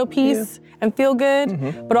editorial piece and feel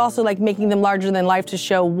good, but also like making them larger than life to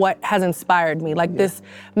show what has inspired me. Like this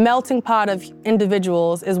melting pot of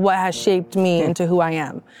individuals is what has shaped me into who I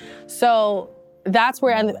am. So that's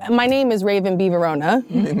where, and my name is Raven B.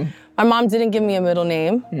 Varona. My mom didn't give me a middle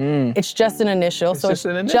name. It's just an initial. So it's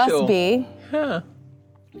just B.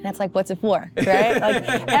 And it's like, what's it for, right? Like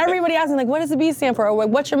everybody asks me, like, what does the B stand for? Or like,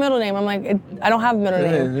 what's your middle name? I'm like, I don't have a middle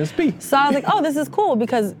name. It's B. So I was like, oh, this is cool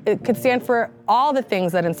because it could stand for all the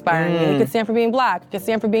things that inspire me. It could stand for being Black. It could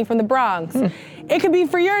stand for being from the Bronx. It could be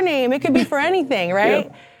for your name. It could be for anything, right?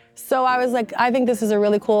 So I was like, I think this is a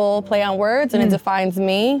really cool play on words and it defines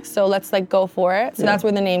me. So let's like go for it. So that's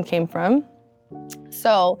where the name came from.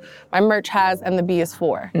 So my merch has And the B is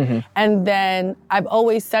 4. And then I've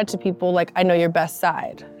always said to people, like, I know your best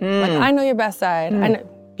side. Like, I know your best side. I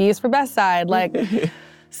know, B is for best side. Like,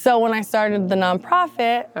 so when I started the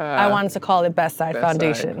nonprofit, I wanted to call it Best Side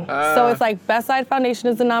Foundation. So it's like Best Side Foundation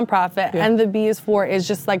is the nonprofit and the B is 4 is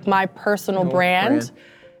just like my personal brand.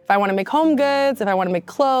 If I want to make home goods, if I want to make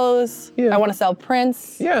clothes, if I want to sell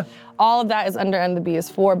prints. All of that is under And the B is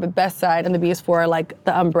 4, but Best Side and the B is 4 are like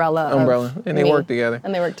the umbrella. And they work together.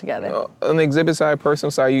 And they work together. On the exhibit side, personal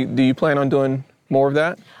side, do you plan on doing more of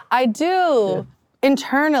that? I do.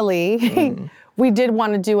 Internally, we did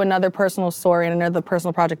want to do another personal story and another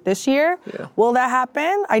personal project this year. Will that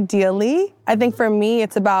happen? Ideally. I think for me,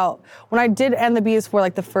 it's about, when I did And the B is 4,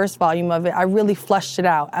 like the first volume of it, I really fleshed it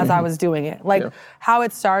out as I was doing it. Like how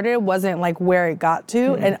it started wasn't like where it got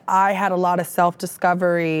to, and I had a lot of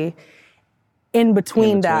self-discovery in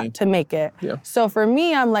between that to make it. So for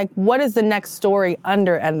me, I'm like, what is the next story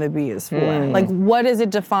under And the B is 4? Like, what does it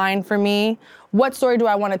define for me? What story do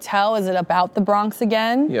I want to tell? Is it about the Bronx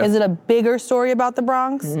again? Is it a bigger story about the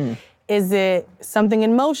Bronx? Is it something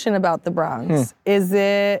in motion about the Bronx? Is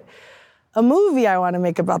it a movie I want to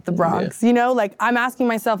make about the Bronx? You know, like I'm asking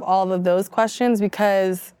myself all of those questions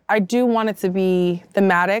because I do want it to be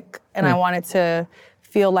thematic and I want it to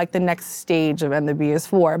feel like the next stage of And the B is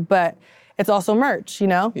 4. But it's also merch, you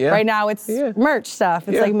know? Right now it's merch stuff.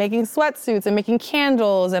 It's like making sweatsuits and making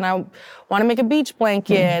candles and I want to make a beach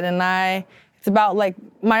blanket and It's about like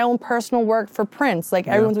my own personal work for prints. Like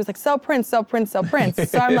everyone's always like, sell prints, sell prints, sell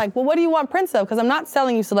prints. So I'm like, well, what do you want prints of? Because I'm not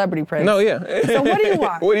selling you celebrity prints. No, yeah. So what do you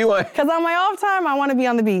want? What do you want? Because on my off time, I want to be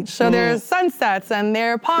on the beach. So there's sunsets and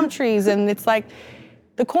there are palm trees and it's like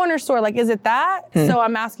the corner store. Like, is it that? So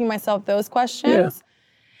I'm asking myself those questions. Yeah.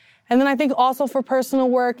 And then I think also for personal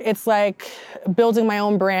work, it's like building my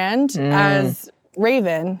own brand as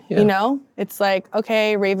Raven, you know? It's like,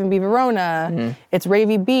 okay, Raven B. Varona. It's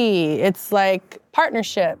Ravy B. It's like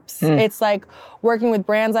partnerships. It's like working with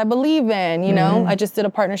brands I believe in, you know? I just did a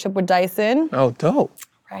partnership with Dyson. Oh, dope.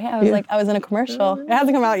 Right? I was in a commercial. It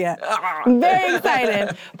hasn't come out yet. I'm very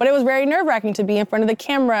excited. But it was very nerve-wracking to be in front of the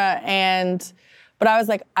camera but I was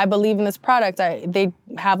like, I believe in this product. They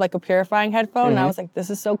have like a purifying headphone, and I was like,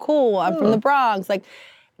 this is so cool. I'm from the Bronx. Like,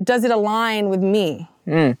 does it align with me?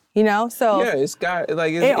 You know, so Yeah, it's got,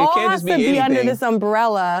 like, it all can't has just be to be anything. under this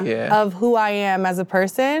umbrella of who I am as a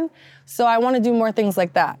person. So I want to do more things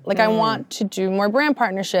like that. Like, I want to do more brand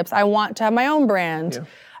partnerships. I want to have my own brand. Yeah.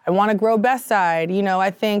 I want to grow Best Side. You know,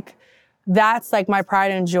 I think that's like my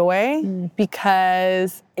pride and joy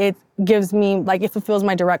because it gives me, like, it fulfills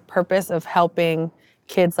my direct purpose of helping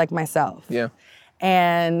kids like myself. Yeah.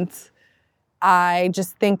 And I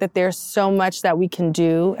just think that there's so much that we can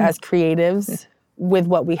do as creatives with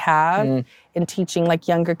what we have in teaching like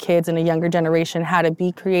younger kids and a younger generation how to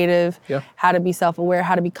be creative, how to be self-aware,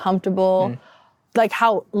 how to be comfortable, like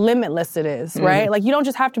how limitless it is, right? Like you don't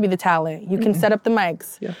just have to be the talent. You can set up the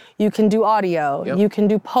mics. You can do audio. You can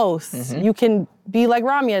do posts. You can be like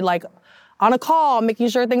Ramya, like on a call, making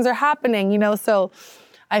sure things are happening, you know? So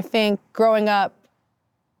I think growing up,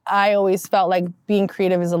 I always felt like being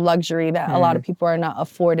creative is a luxury that a lot of people are not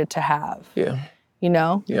afforded to have. Yeah. You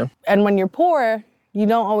know? Yeah. And when you're poor, you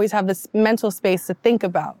don't always have this mental space to think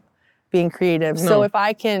about being creative. No. So if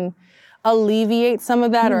I can alleviate some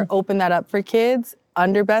of that or open that up for kids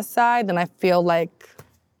under Best Side, then I feel like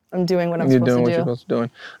I'm doing what I'm supposed to do. You're doing what you're supposed to be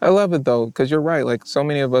doing. I love it though, because you're right. Like so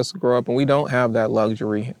many of us grow up and we don't have that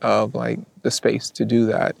luxury of like the space to do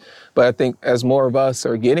that. But I think as more of us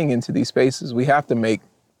are getting into these spaces, we have to make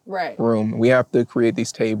room. We have to create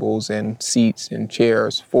these tables and seats and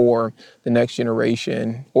chairs for the next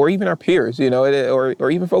generation or even our peers, you know,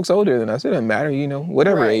 or even folks older than us. It doesn't matter, you know,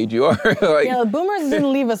 whatever age you are. Like, yeah, the boomers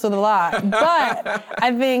didn't leave us with a lot. But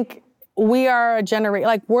I think we are a generation,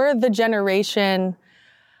 like we're the generation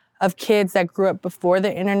of kids that grew up before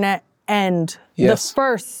the internet and the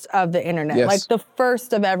first of the internet, like the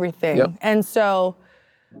first of everything. And so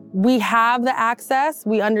we have the access,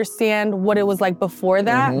 we understand what it was like before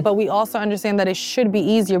that, but we also understand that it should be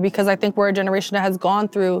easier because I think we're a generation that has gone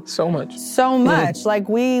through so much. Like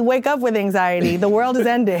we wake up with anxiety, the world is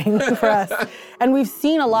ending for us. And we've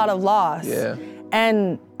seen a lot of loss.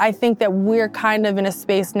 And I think that we're kind of in a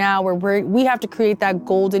space now where we have to create that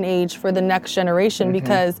golden age for the next generation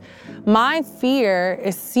because my fear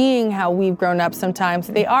is seeing how we've grown up sometimes.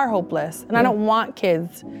 They are hopeless. And I don't want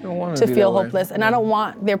kids to feel hopeless. And I don't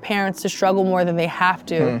want their parents to struggle more than they have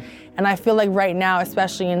to. And I feel like right now,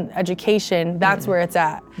 especially in education, that's where it's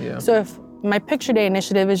at. So if my Picture Day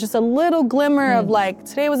initiative is just a little glimmer of like,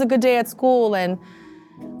 today was a good day at school and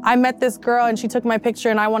I met this girl and she took my picture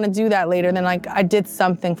and I want to do that later, then like I did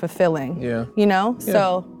something fulfilling. You know?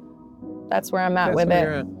 So that's where I'm at with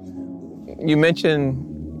it. You mentioned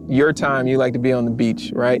your time, you like to be on the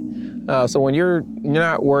beach, right? So when you're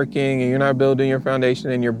not working and you're not building your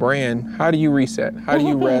foundation and your brand, how do you reset? How do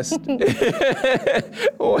you rest?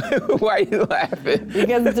 Why are you laughing?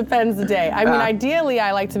 Because it depends the day. I mean, ideally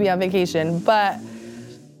I like to be on vacation, but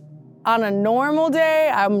on a normal day,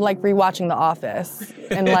 I'm like rewatching The Office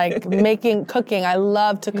and like cooking. I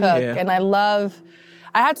love to cook and I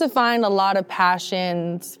had to find a lot of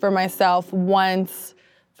passions for myself once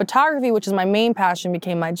photography, which is my main passion,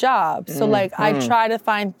 became my job. So like I try to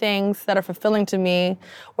find things that are fulfilling to me,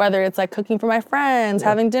 whether it's like cooking for my friends,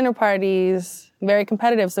 having dinner parties, very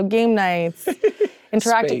competitive, so game nights,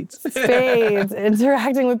 spades,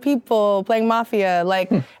 interacting with people, playing Mafia, like,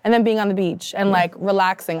 and then being on the beach and like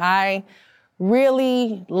relaxing. I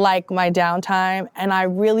really like my downtime, and I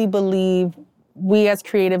really believe we as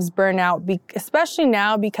creatives burn out, especially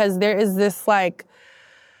now because there is this like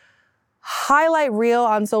highlight reel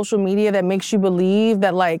on social media that makes you believe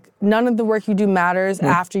that like none of the work you do matters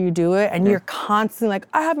after you do it, and you're constantly like,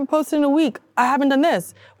 I haven't posted in a week, I haven't done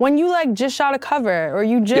this. When you like just shot a cover or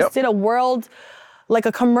you just did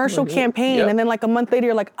a commercial campaign, and then like a month later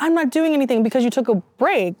you're like, I'm not doing anything because you took a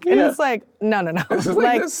break. And it's like, no. It's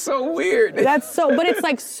like, that's so weird. But it's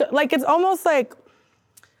like, it's almost like,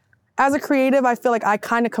 as a creative, I feel like I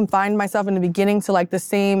kind of confined myself in the beginning to like the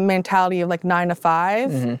same mentality of like 9 to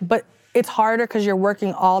 5. But it's harder because you're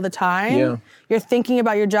working all the time. Yeah. You're thinking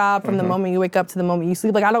about your job from the moment you wake up to the moment you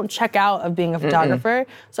sleep. Like, I don't check out of being a photographer,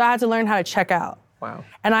 so I had to learn how to check out. Wow.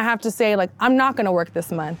 And I have to say, like, I'm not gonna work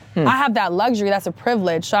this month. I have that luxury, that's a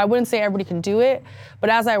privilege, so I wouldn't say everybody can do it, but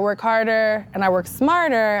as I work harder and I work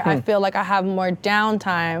smarter, I feel like I have more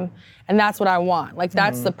downtime, and that's what I want. Like,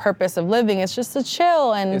 that's the purpose of living. It's just to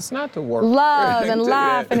chill and It's not to work. love and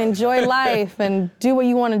laugh and enjoy life and do what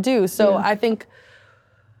you wanna do. So I think,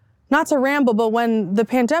 not to ramble, but when the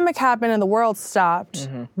pandemic happened and the world stopped,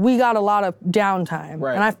 we got a lot of downtime.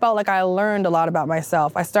 Right. And I felt like I learned a lot about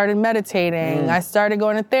myself. I started meditating. I started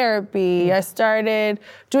going to therapy. I started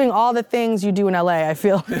doing all the things you do in LA, I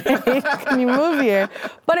feel like, when you move here.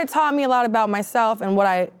 But it taught me a lot about myself and what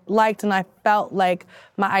I liked, and I felt like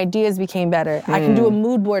my ideas became better. I can do a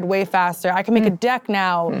mood board way faster. I can make a deck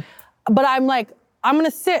now. But I'm like, I'm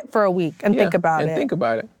gonna sit for a week and think about it. Think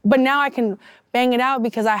about it. But now I can bang it out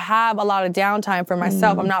because I have a lot of downtime for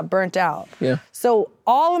myself. I'm not burnt out. Yeah. So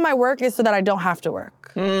all of my work is so that I don't have to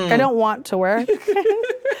work. I don't want to work.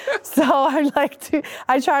 So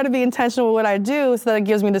I try to be intentional with what I do so that it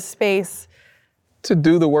gives me the space To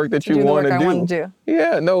do the work that you want to do. I want to do.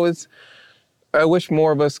 Yeah, no, I wish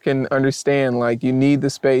more of us can understand, like, you need the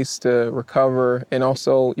space to recover, and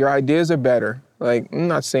also your ideas are better. Like, I'm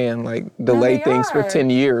not saying, like, delay things for 10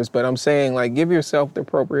 years, but I'm saying, like, give yourself the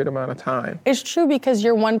appropriate amount of time. It's true because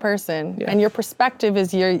you're one person and your perspective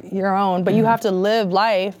is your own, but you have to live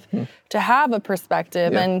life to have a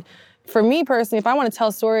perspective. Yeah. And for me personally, if I want to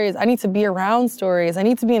tell stories, I need to be around stories. I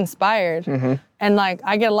need to be inspired. And, like,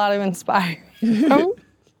 I get a lot of inspired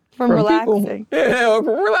from relaxing. People. Yeah, from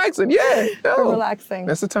relaxing, yeah. From relaxing.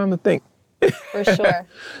 That's the time to think. For sure.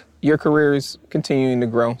 Your career is continuing to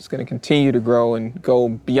grow. It's going to continue to grow and go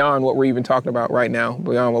beyond what we're even talking about right now,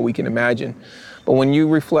 beyond what we can imagine. But when you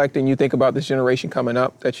reflect and you think about this generation coming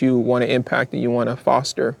up that you want to impact and you want to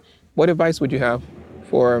foster, what advice would you have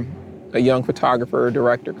for a young photographer or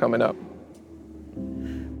director coming up?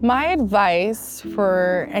 My advice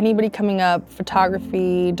for anybody coming up,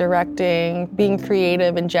 photography, directing, being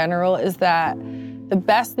creative in general, is that the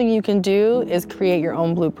best thing you can do is create your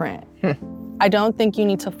own blueprint. I don't think you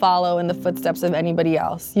need to follow in the footsteps of anybody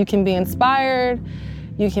else. You can be inspired,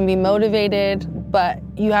 you can be motivated, but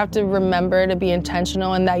you have to remember to be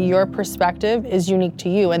intentional and that your perspective is unique to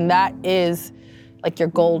you, and that is like your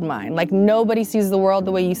gold mine. Like, nobody sees the world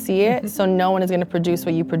the way you see it, so no one is gonna produce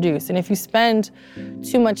what you produce. And if you spend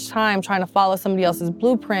too much time trying to follow somebody else's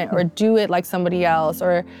blueprint or do it like somebody else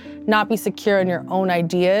or not be secure in your own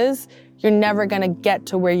ideas, you're never gonna get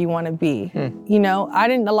to where you wanna be. You know,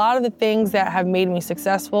 a lot of the things that have made me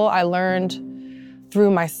successful, I learned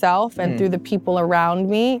through myself and through the people around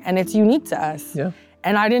me, and it's unique to us. Yeah.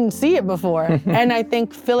 And I didn't see it before. And I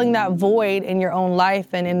think filling that void in your own life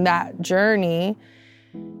and in that journey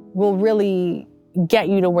will really get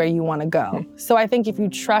you to where you wanna go. So I think if you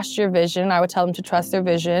trust your vision, I would tell them to trust their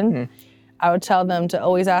vision. I would tell them to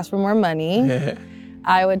always ask for more money.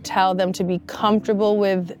 I would tell them to be comfortable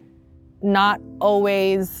with not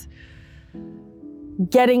always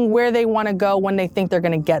getting where they want to go when they think they're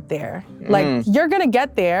going to get there. Like, you're going to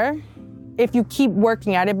get there if you keep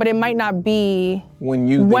working at it, but it might not be when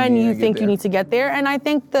you think you need to get there. And I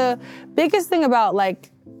think the biggest thing about,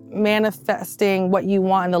 like, manifesting what you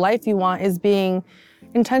want and the life you want is being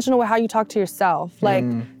intentional with how you talk to yourself. Like,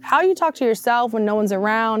 how you talk to yourself when no one's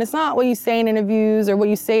around. It's not what you say in interviews or what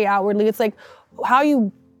you say outwardly. It's like how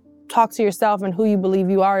you talk to yourself and who you believe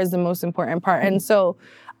you are is the most important part. And so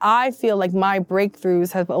I feel like my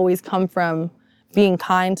breakthroughs have always come from being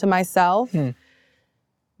kind to myself,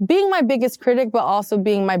 being my biggest critic, but also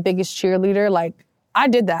being my biggest cheerleader. Like, I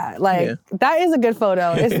did that. Like, that is a good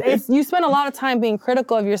photo. It's you spend a lot of time being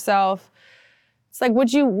critical of yourself. It's like,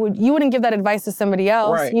 you wouldn't give that advice to somebody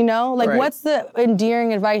else, you know? Like, what's the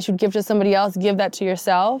endearing advice you'd give to somebody else? Give that to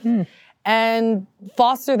yourself and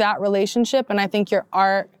foster that relationship. And I think your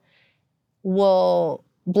art will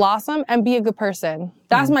blossom and be a good person.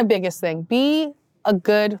 That's my biggest thing. Be a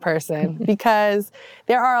good person because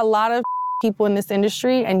there are a lot of people in this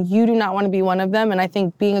industry and you do not want to be one of them. And I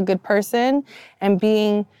think being a good person and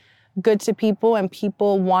being good to people and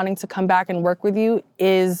people wanting to come back and work with you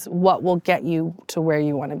is what will get you to where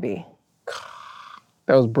you want to be.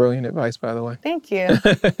 That was brilliant advice, by the way. Thank you.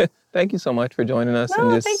 Thank you so much for joining us No,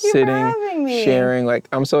 and just thank you sitting, for having me. sharing. Like,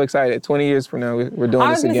 I'm so excited. 20 years from now, we're doing this again. I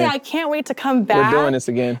was going to say, I can't wait to come back. We're doing this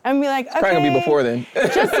again. And be like, It's probably going to be before then.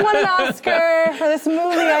 Just won an Oscar for this movie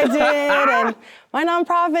I did, and my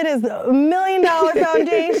nonprofit is a $1 million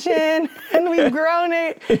foundation, and we've grown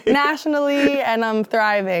it nationally, and I'm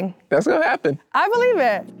thriving. That's going to happen. I believe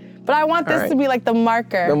it. But I want this to be like the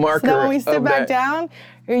marker. The marker. So that when we sit back down,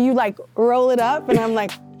 you like roll it up, and I'm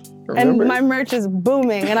like, and my merch is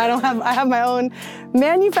booming, and I have my own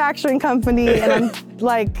manufacturing company, and I'm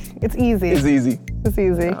like, it's easy. It's easy. It's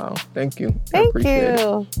easy. Oh, thank you. Thank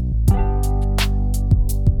you.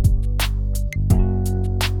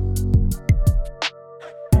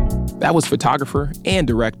 That was photographer and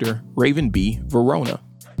director Raven B. Varona.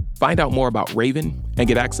 Find out more about Raven and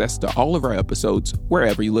get access to all of our episodes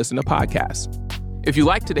wherever you listen to podcasts. If you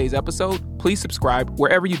like today's episode, please subscribe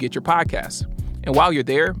wherever you get your podcasts. And while you're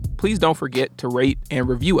there, please don't forget to rate and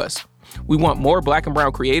review us. We want more Black and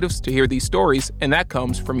Brown creatives to hear these stories, and that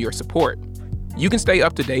comes from your support. You can stay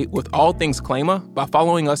up to date with all things Claima by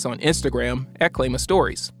following us on Instagram at Claima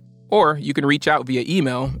Stories. Or you can reach out via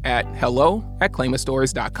email at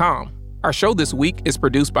hello@claimastories.com. Our show this week is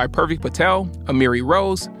produced by Perfect Patel, Amiri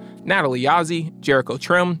Rose, Natalie Yazzie, Jericho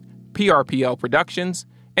Trim, PRPL Productions,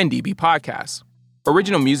 and DB Podcasts.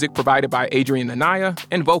 Original music provided by Adrian Anaya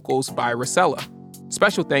and vocals by Rosella.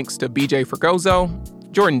 Special thanks to BJ Fergozo,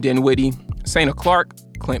 Jordan Dinwiddie, Sana Clark,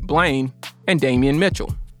 Clint Blaine, and Damian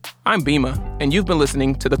Mitchell. I'm Bima, and you've been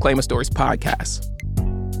listening to the Claima Stories podcast.